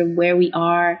indication of sort of where we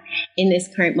are in this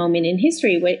current moment in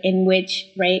history, in which,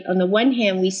 on the one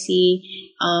hand, we see,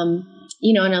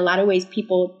 in a lot of ways,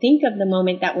 people think of the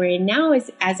moment that we're in now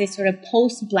as a sort of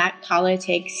post-Black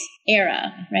politics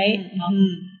era, right?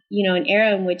 Mm-hmm. An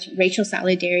era in which racial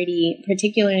solidarity,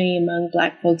 particularly among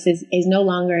Black folks, is no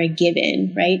longer a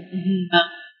given, right?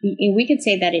 Mm-hmm. We could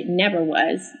say that it never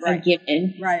was a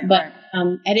given, but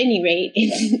at any rate,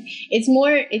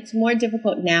 it's more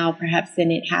difficult now, perhaps, than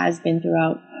it has been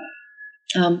throughout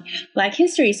Black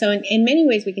history. So in many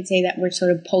ways, we could say that we're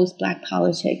sort of post-Black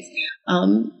politics.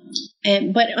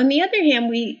 But on the other hand,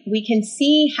 we can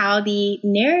see how the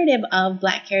narrative of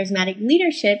Black charismatic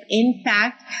leadership, in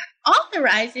fact,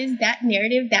 authorizes that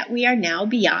narrative that we are now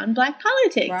beyond Black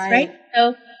politics, right?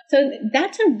 So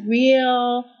that's a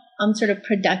real sort of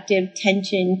productive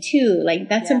tension too. Like,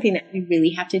 that's something that we really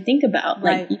have to think about.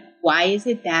 Like, why is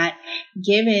it that,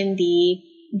 given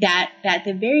that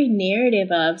the very narrative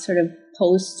of sort of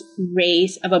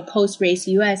post-race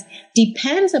U.S.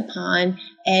 depends upon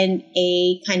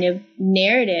a kind of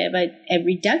narrative, a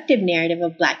reductive narrative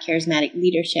of Black charismatic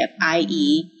leadership,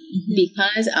 i.e.,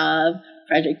 because of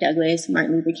Frederick Douglass,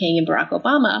 Martin Luther King, and Barack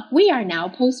Obama, we are now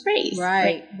post-race.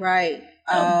 Right.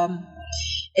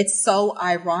 It's so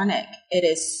ironic. It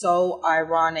is so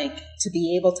ironic to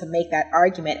be able to make that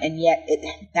argument, and yet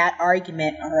that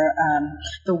argument, or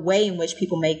the way in which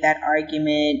people make that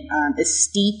argument, is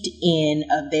steeped in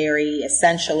a very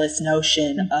essentialist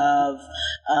notion of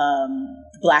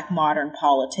Black modern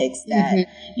politics that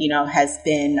has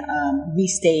been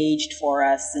restaged for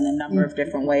us in a number of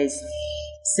different ways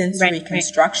since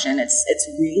Reconstruction. It's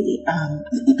really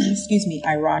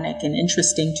ironic and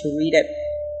interesting to read it.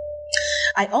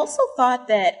 I also thought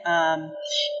that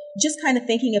just kind of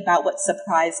thinking about what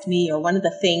surprised me, or one of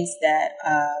the things that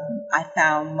I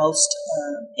found most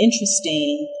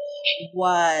interesting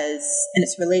was, and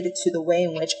it's related to the way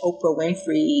in which Oprah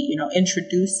Winfrey,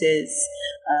 introduces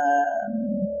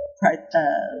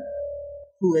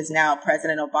who is now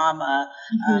President Obama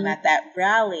at that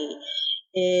rally,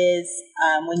 is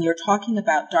when you're talking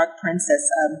about Dark Princess,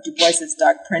 Du Bois's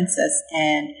Dark Princess,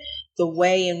 and the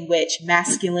way in which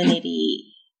masculinity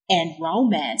and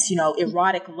romance,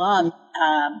 erotic love,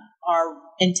 are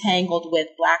entangled with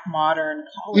Black modern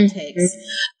politics.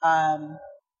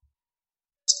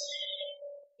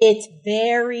 It's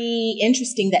very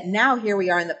interesting that now here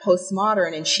we are in the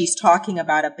postmodern, and she's talking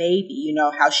about a baby,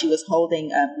 how she was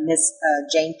holding Miss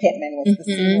Jane Pittman was the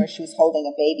scene where she was holding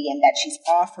a baby, and that she's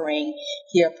offering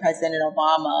here President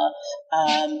Obama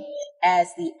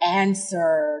as the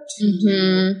answer to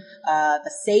the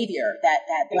savior,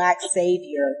 that Black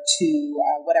savior to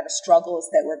whatever struggles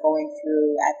that we're going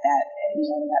through at that,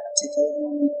 that particular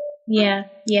moment.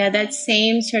 Yeah, that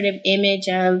same sort of image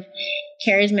of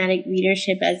charismatic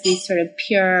leadership as the sort of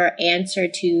pure answer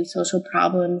to social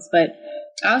problems, but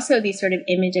also the sort of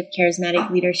image of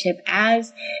charismatic leadership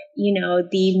as,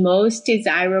 the most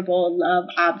desirable love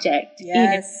object.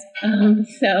 Yes.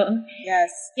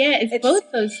 It's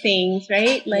both those things,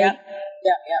 right?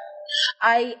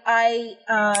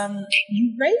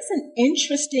 You raise an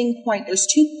interesting point. There's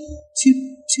two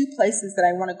places that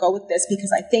I want to go with this,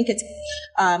 because I think it's,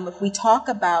 if we talk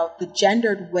about the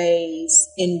gendered ways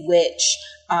in which,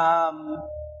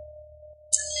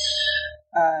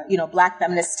 Black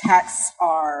feminist texts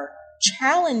are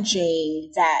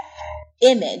challenging that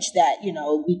image that,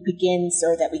 we begins,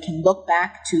 or that we can look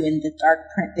back to in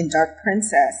Dark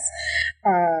Princess,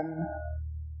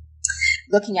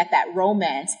 looking at that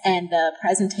romance and the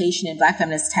presentation in Black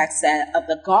feminist texts of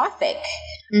the Gothic,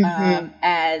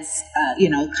 as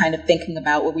kind of thinking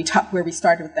about where we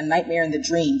started with the nightmare and the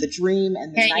dream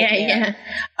and the nightmare.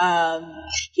 Can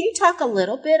you talk a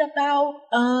little bit about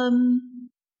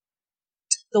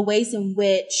the ways in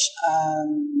which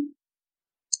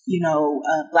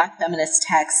Black feminist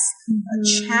texts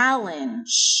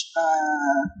challenge,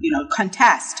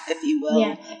 contest, if you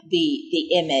will, the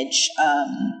image of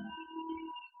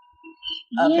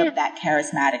that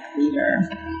charismatic leader?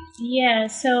 Yeah.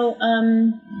 So,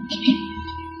 and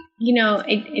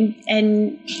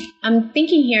I'm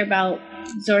thinking here about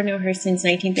Zora Neale Hurston's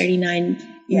 1939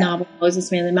 novel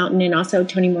Moses Man of the Mountain, and also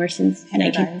Toni Morrison's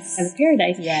 1937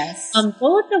 Paradise. Yes.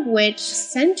 Both of which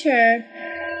center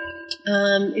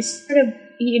is sort of,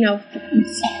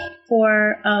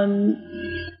 for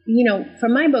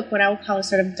my book, what I would call a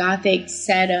sort of Gothic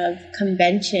set of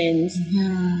conventions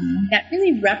that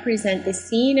really represent the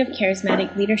scene of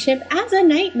charismatic leadership as a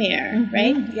nightmare,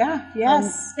 right? Yeah,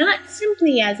 yes. Not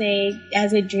simply as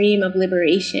a dream of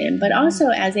liberation, but also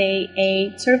as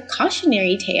a sort of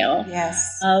cautionary tale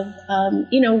of,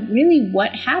 really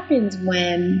what happens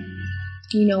when,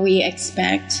 we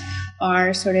expect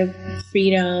our sort of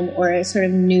freedom or a sort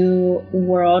of new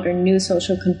world or new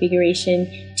social configuration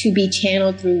to be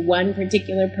channeled through one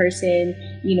particular person,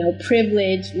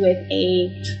 privileged with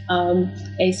a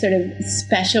sort of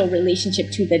special relationship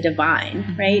to the divine,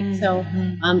 right? So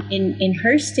in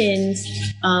Hurston's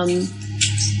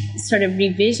sort of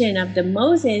revision of the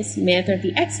Moses myth or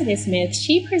the Exodus myth,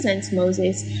 she presents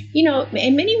Moses,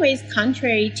 in many ways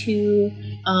contrary to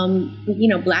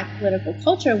Black political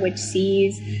culture, which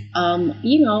sees,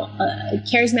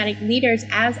 charismatic leaders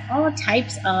as all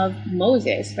types of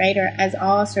Moses, right? Or as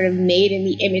all sort of made in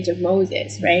the image of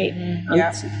Moses, right?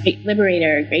 Great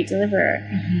liberator, great deliverer.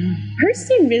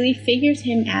 Hurston really figures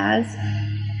him as,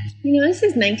 this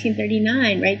is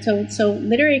 1939, right? So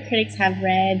literary critics have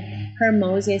read her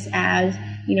Moses as,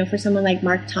 for someone like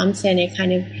Mark Thompson, a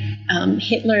kind of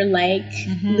Hitler-like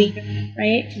leader,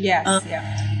 right? Yes,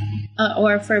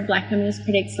 or for Black feminist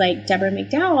critics like Deborah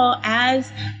McDowell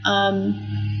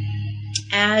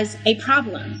as a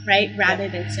problem, right? Rather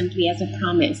than simply as a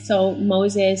promise. So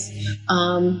Moses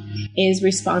is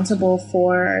responsible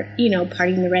for,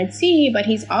 parting the Red Sea, but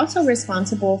he's also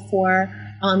responsible for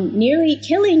nearly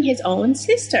killing his own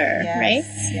sister, right?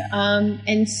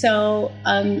 And so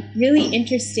really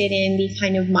interested in the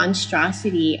kind of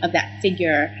monstrosity of that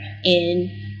figure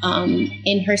in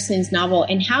Hurston's novel,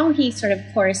 and how he sort of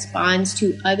corresponds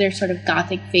to other sort of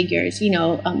Gothic figures,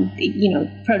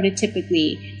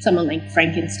 prototypically someone like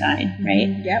Frankenstein, right?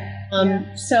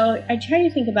 So I try to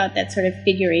think about that sort of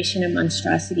figuration of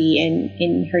monstrosity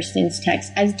in Hurston's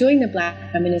text as doing the Black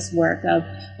feminist work of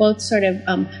both sort of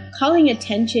calling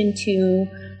attention to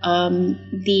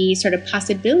the sort of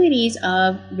possibilities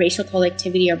of racial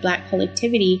collectivity or Black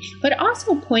collectivity, but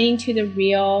also pointing to the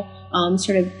real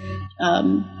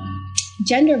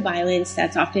gender violence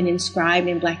that's often inscribed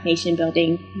in Black nation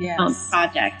building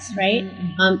projects, right?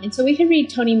 And so we can read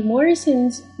Toni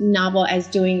Morrison's novel as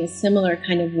doing a similar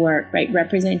kind of work, right?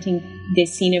 Representing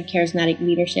this scene of charismatic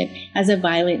leadership as a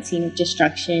violent scene of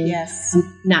destruction,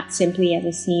 not simply as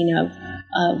a scene of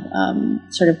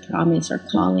sort of promise or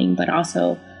calling, but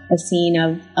also a scene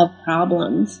of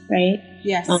problems, right?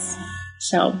 Yes.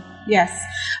 Yes,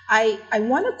 I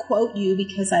want to quote you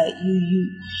because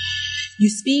you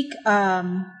speak.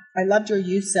 I loved your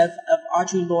use of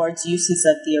Audre Lorde's uses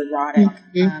of the erotic,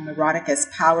 erotic as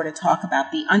power, to talk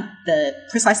about the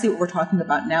precisely what we're talking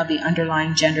about now, the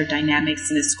underlying gender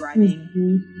dynamics in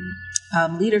ascribing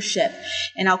leadership.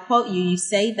 And I'll quote you. You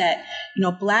say that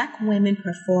Black women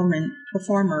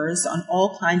performers on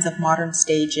all kinds of modern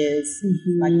stages,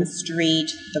 like the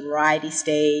street, the variety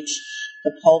stage,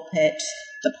 the pulpit,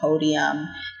 the podium,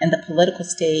 and the political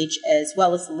stage, as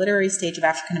well as the literary stage of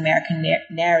African American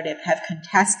narrative, have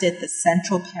contested the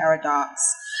central paradox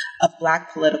of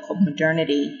Black political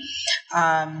modernity.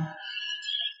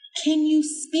 Can you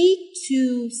speak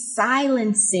to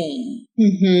silencing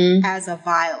as a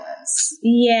violence?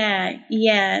 Yeah.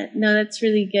 No, that's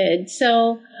really good.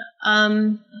 So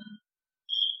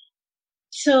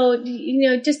So,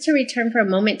 just to return for a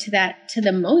moment to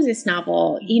the Moses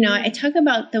novel, I talk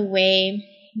about the way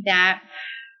that,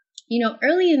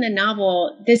 early in the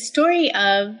novel, the story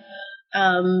of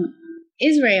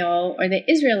Israel or the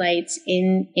Israelites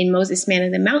in Moses Man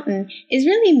of the Mountain is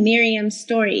really Miriam's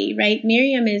story, right?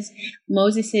 Miriam is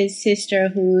Moses' sister,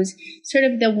 who's sort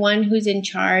of the one who's in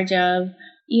charge of,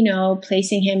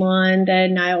 placing him on the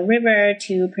Nile River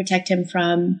to protect him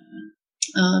from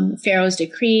Pharaoh's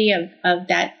decree of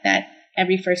that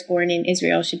every firstborn in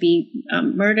Israel should be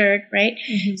murdered, right?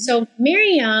 Mm-hmm. So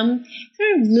Miriam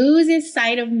sort of loses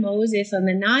sight of Moses on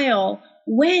the Nile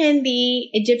when the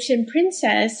Egyptian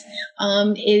princess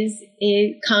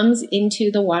comes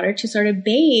into the water to sort of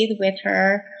bathe with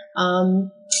her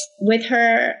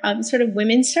sort of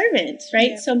women servants,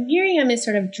 right? Yeah. So Miriam is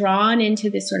sort of drawn into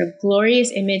this sort of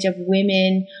glorious image of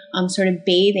women sort of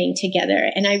bathing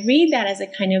together. And I read that as a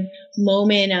kind of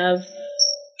moment of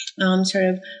sort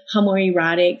of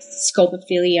homoerotic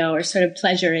scopophilia, or sort of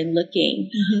pleasure in looking.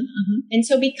 Mm-hmm, mm-hmm. And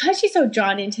so because she's so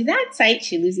drawn into that sight,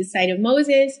 she loses sight of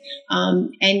Moses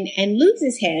and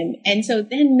loses him. And so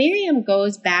then Miriam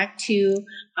goes back to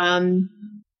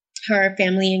her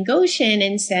family in Goshen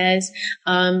and says,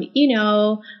 Moses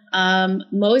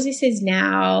is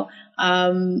now,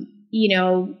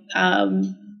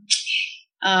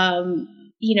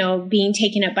 being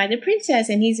taken up by the princess,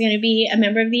 and he's going to be a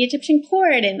member of the Egyptian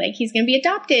court, and he's going to be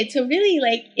adopted. So really,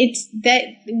 it's that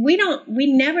we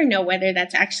never know whether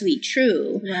that's actually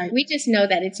true. Right. We just know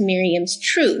that it's Miriam's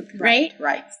truth, right?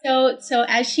 Right. So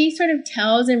as she sort of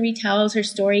tells and retells her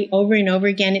story over and over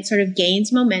again, it sort of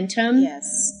gains momentum.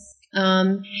 Yes.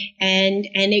 And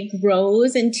it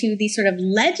grows into the sort of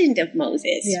legend of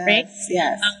Moses, yes, right?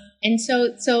 Yes. And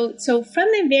so from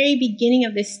the very beginning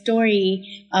of this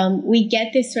story, we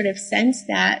get this sort of sense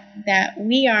that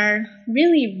we are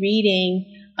really reading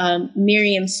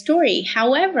Miriam's story.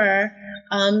 However,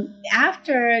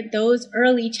 after those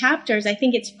early chapters, I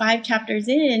think it's 5 chapters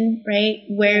in, right,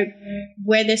 where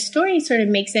the story sort of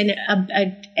makes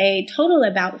a total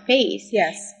about face.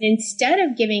 Yes. Instead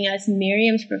of giving us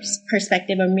Miriam's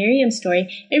perspective or Miriam's story,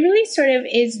 it really sort of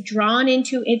is drawn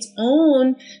into its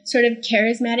own sort of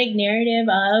charismatic narrative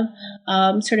of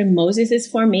sort of Moses'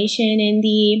 formation in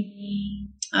the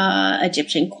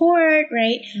Egyptian court,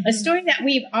 right? Mm-hmm. A story that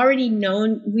we already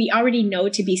know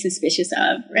to be suspicious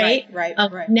of, right? Right.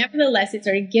 Nevertheless, it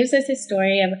sort of gives us a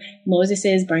story of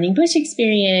Moses' burning bush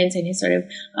experience and his sort of,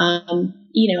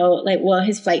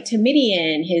 his flight to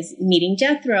Midian, his meeting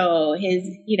Jethro, his,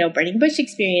 burning bush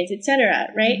experience, etc.,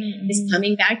 right? Mm-hmm. His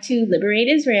coming back to liberate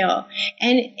Israel.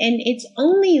 And it's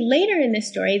only later in the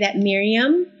story that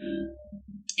Miriam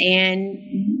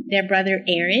and their brother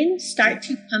Aaron start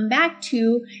to come back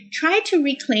to try to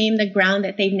reclaim the ground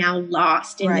that they've now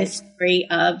lost in this story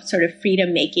of sort of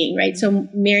freedom making, right? So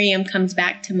Miriam comes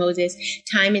back to Moses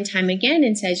time and time again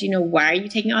and says, why are you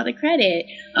taking all the credit?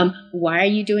 Why are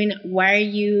you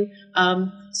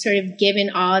sort of given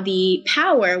all the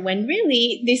power when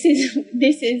really this is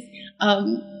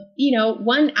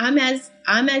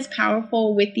I'm as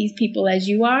powerful with these people as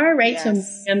you are, right?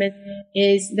 Yes. So Miriam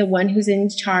is the one who's in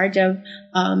charge of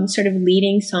sort of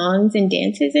leading songs and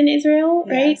dances in Israel,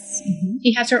 right? Yes. Mm-hmm.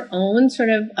 She has her own sort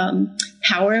of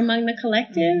power among the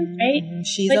collective, right?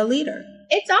 She's a leader.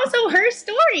 It's also her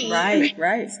story.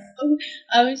 Right. So,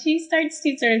 she starts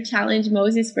to sort of challenge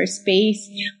Moses for space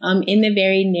in the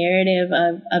very narrative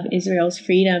of Israel's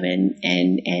freedom and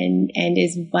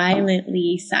is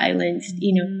violently silenced,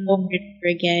 over and over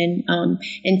again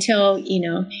until,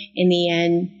 in the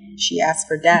end, she asked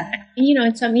for death.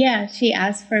 She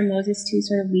asked for Moses to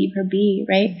sort of leave her be,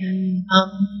 right? Mm-hmm.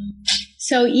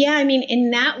 So,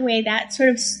 in that way, that sort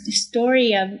of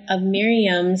story of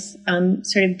Miriam's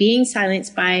sort of being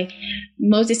silenced by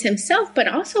Moses himself, but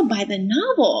also by the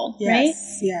novel, right?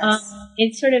 Yes.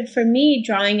 It's sort of, for me,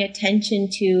 drawing attention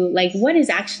to, what is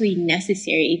actually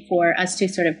necessary for us to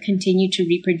sort of continue to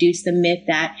reproduce the myth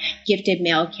that gifted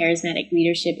male charismatic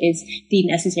leadership is the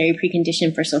necessary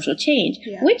precondition for social change,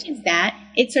 which is that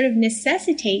it sort of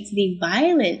necessitates the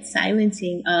violent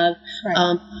silencing of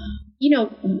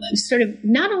sort of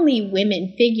not only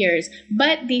women figures,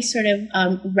 but these sort of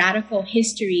radical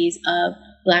histories of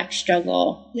Black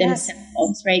struggle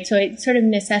themselves, right? So it sort of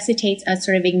necessitates us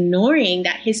sort of ignoring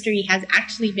that history has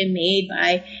actually been made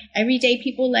by everyday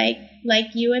people like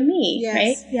you and me,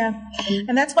 right? Yeah.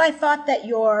 And that's why I thought that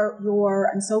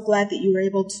I'm so glad that you were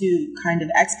able to kind of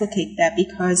explicate that,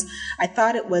 because I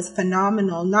thought it was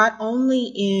phenomenal, not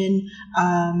only in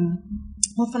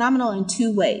phenomenal in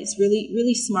two ways, really,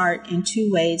 really smart in two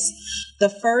ways. The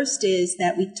first is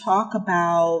that we talk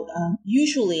about,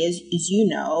 usually, as you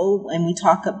know, when we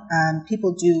talk,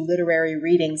 people do literary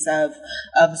readings of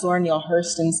Zora Neale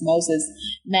Hurston's Moses,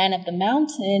 Man of the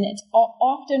Mountain. It's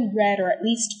often read, or at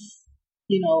least,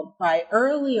 by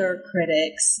earlier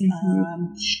critics,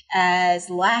 as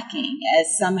lacking,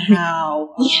 as somehow,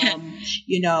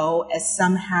 as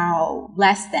somehow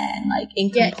less than, like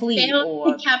incomplete. They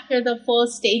don't capture the full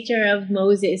stature of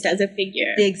Moses as a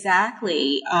figure.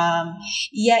 Exactly.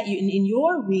 Yet in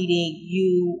your reading,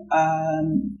 you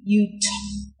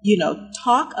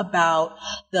talk about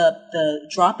the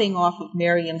dropping off of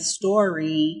Miriam's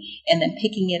story and then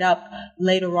picking it up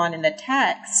later on in the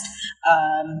text,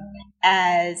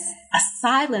 as a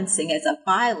silencing, as a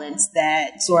violence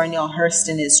that Zora Neale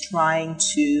Hurston is trying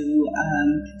to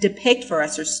depict for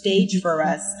us or stage for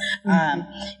us.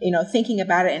 Thinking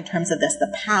about it in terms of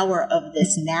the power of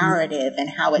this narrative and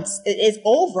how it is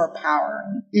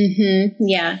overpowering.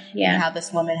 Yeah. And how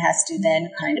this woman has to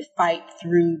then kind of fight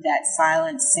through that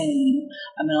silencing.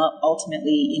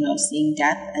 Ultimately, seeing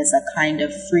death as a kind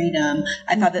of freedom.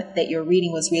 I thought that your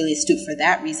reading was really astute for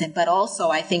that reason, but also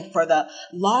I think for the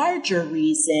larger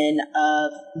reason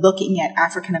of looking at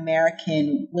African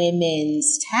American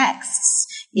women's texts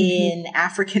in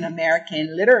African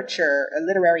American literature,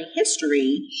 literary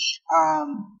history,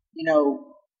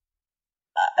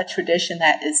 a tradition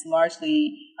that is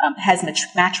largely has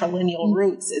matrilineal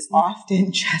roots is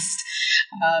often just,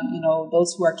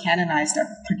 those who are canonized are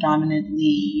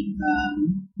predominantly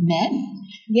men,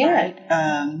 right?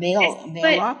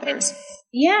 Male authors.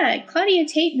 Yeah, Claudia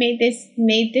Tate made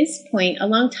this point a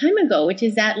long time ago, which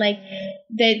is that like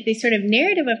the sort of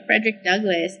narrative of Frederick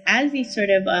Douglass as the sort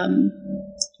of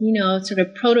sort of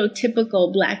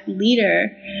prototypical Black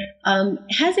leader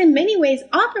has in many ways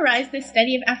authorized the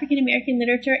study of African American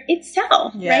literature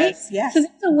itself, right? Yes. So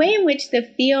that's a way in which the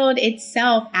field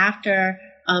itself after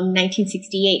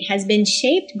 1968 has been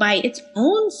shaped by its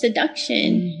own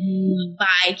seduction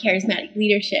by charismatic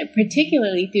leadership,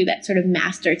 particularly through that sort of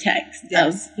master text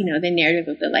of, the narrative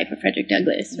of the life of Frederick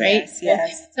Douglass, right?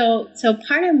 Yes. So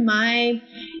part of my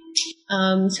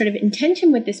sort of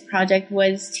intention with this project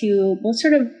was to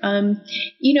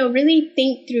really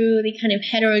think through the kind of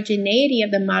heterogeneity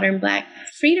of the modern Black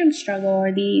freedom struggle,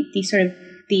 or the sort of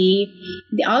the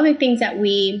all the things that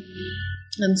we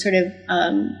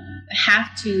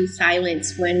have to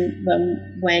silence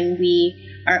when we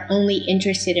are only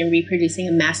interested in reproducing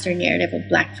a master narrative of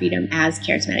Black freedom as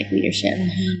charismatic leadership,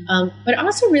 but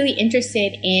also really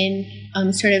interested in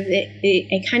sort of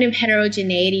a kind of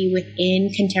heterogeneity within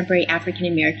contemporary African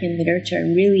American literature,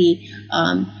 and really,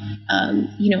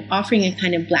 offering a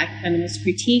kind of Black feminist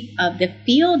critique of the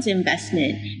field's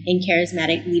investment in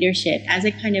charismatic leadership as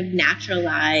a kind of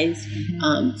naturalized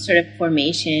sort of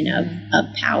formation of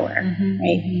power,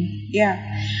 right? Yeah.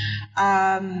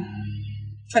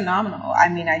 Phenomenal. I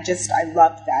mean, I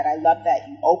loved that. I love that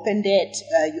you opened it.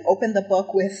 You opened the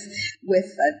book with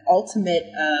an ultimate,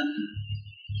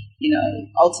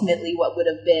 ultimately what would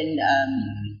have been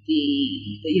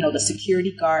the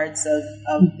security guards of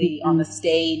the on the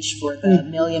stage for the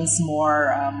Milliams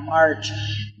More march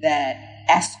that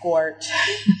escort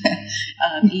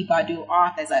Ibadu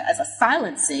off as a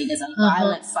silencing, as a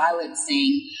violent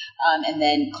silencing, and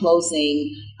then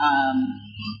closing.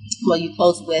 You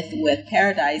close with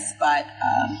Paradise, but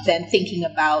then thinking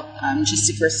about just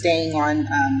if we're staying on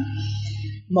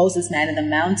Moses, Man of the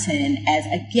Mountain, as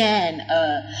again,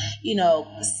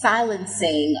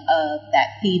 silencing of that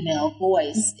female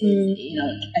voice,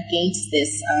 against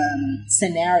this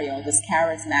scenario, this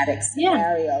charismatic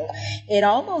scenario. Yeah. It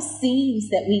almost seems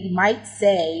that we might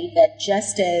say that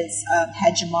just as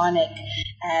hegemonic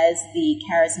as the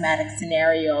charismatic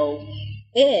scenario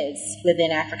is within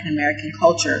African American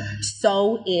culture,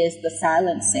 so is the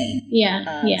silencing.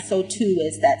 So too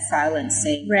is that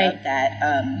silencing of that,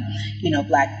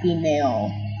 Black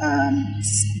female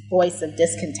voice of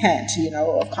discontent,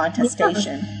 of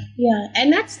contestation. Yeah,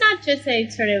 and that's not just a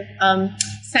sort of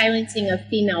silencing of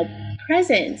female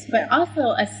presence, but also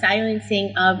a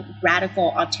silencing of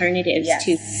radical alternatives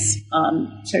to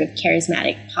sort of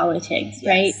charismatic politics,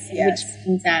 right? Which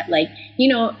means that,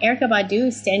 Erykah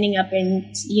Badu standing up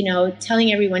and,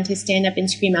 telling everyone to stand up and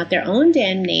scream out their own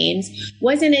damn names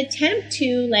was an attempt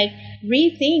to,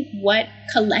 rethink what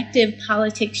collective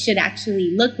politics should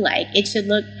actually look like. It should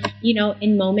look,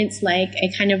 in moments like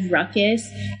a kind of ruckus,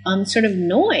 sort of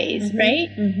noise, right?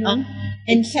 And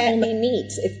it can't be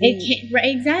neat. It can't,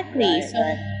 right, exactly.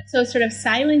 So sort of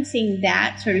silencing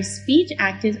that sort of speech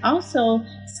act is also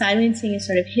silencing a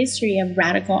sort of history of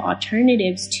radical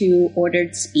alternatives to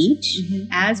ordered speech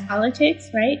as politics,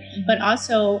 right? But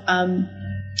also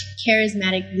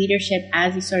charismatic leadership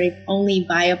as the sort of only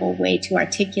viable way to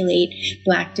articulate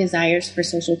Black desires for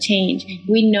social change.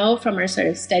 We know from our sort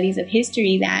of studies of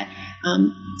history that,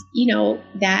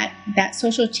 that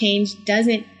social change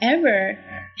doesn't ever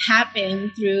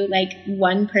happen through like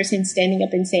one person standing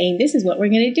up and saying, this is what we're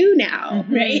going to do now,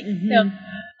 right?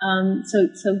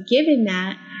 So given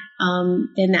that,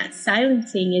 then that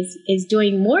silencing is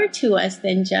doing more to us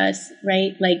than just,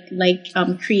 right, like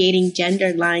creating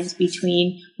gendered lines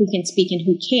between who can speak and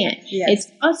who can't. Yes.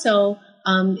 It's also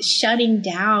shutting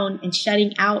down and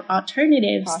shutting out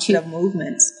alternatives positive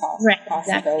movements,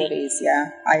 possibilities. Exactly. Yeah,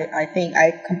 I think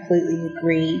I completely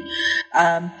agree.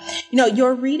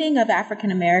 Your reading of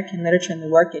African American literature and the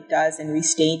work it does in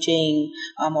restaging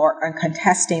or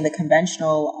contesting the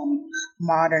conventional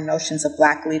modern notions of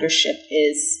Black leadership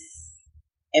is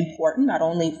important, not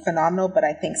only phenomenal, but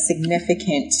I think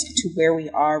significant to where we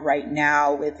are right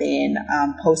now within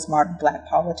postmodern Black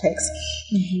politics.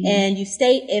 And you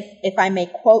state, if I may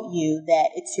quote you, that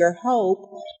it's your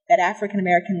hope that African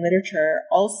American literature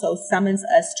also summons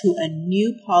us to a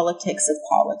new politics of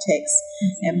politics,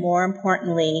 and more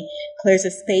importantly, clears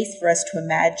a space for us to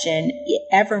imagine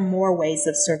ever more ways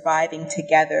of surviving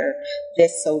together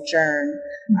this sojourn,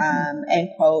 end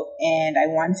quote. And I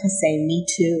want to say, me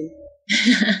too.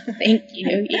 Thank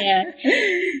you. Yeah.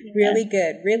 Really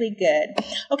good. Really good.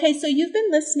 Okay, so you've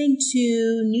been listening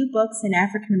to New Books in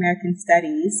African American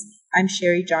Studies. I'm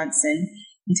Sherry Johnson,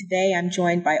 and today I'm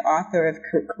joined by author of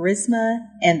Charisma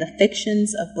and the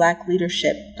Fictions of Black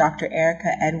Leadership, Dr.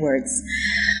 Erica Edwards.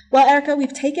 Well, Erica,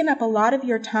 we've taken up a lot of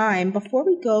your time. Before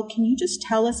we go, can you just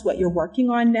tell us what you're working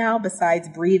on now besides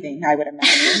breathing, I would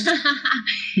imagine?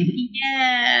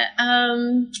 Yeah.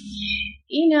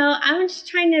 I'm just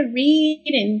trying to read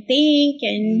and think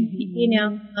and,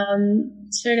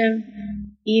 sort of,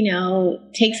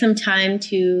 take some time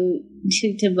to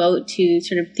devote to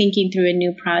sort of thinking through a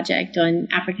new project on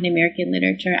African American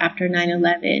literature after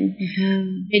 9/11,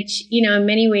 which, in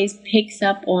many ways picks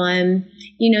up on,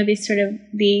 the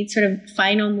sort of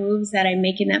final moves that I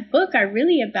make in that book are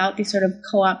really about the sort of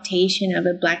co-optation of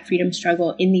a Black freedom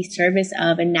struggle in the service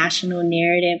of a national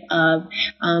narrative of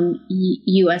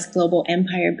U.S. global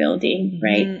empire building,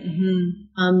 right?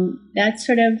 That's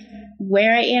sort of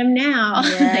where I am now.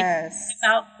 Yes.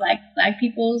 About Black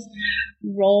people's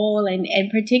role and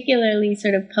particularly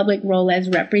sort of public role as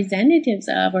representatives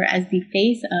of or as the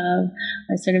face of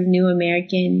a sort of new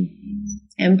American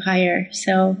empire.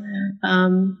 So,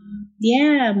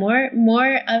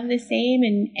 more of the same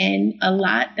and a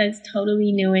lot that's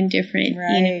totally new and different.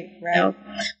 Right. So.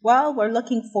 Well, we're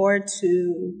looking forward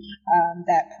to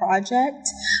that project.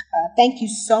 Thank you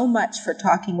so much for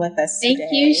talking with us today.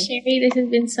 Thank you, Sherry. This has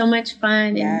been so much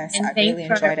fun. Yes, and I really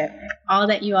enjoyed it. All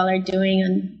that you all are doing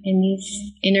in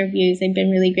these interviews. They've been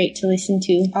really great to listen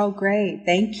to. Oh, great.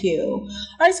 Thank you. All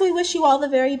right, so we wish you all the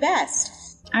very best.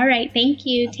 All right. Thank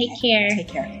you. Okay. Take care. Take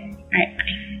care. All right.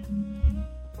 Bye.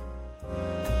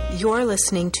 You're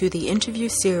listening to the interview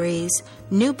series,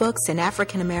 New Books in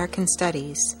African American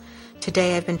Studies.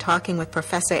 Today I've been talking with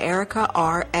Professor Erica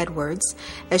R. Edwards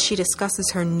as she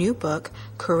discusses her new book,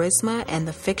 Charisma and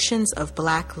the Fictions of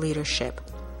Black Leadership.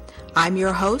 I'm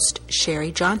your host,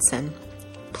 Sherry Johnson.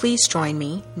 Please join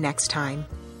me next time.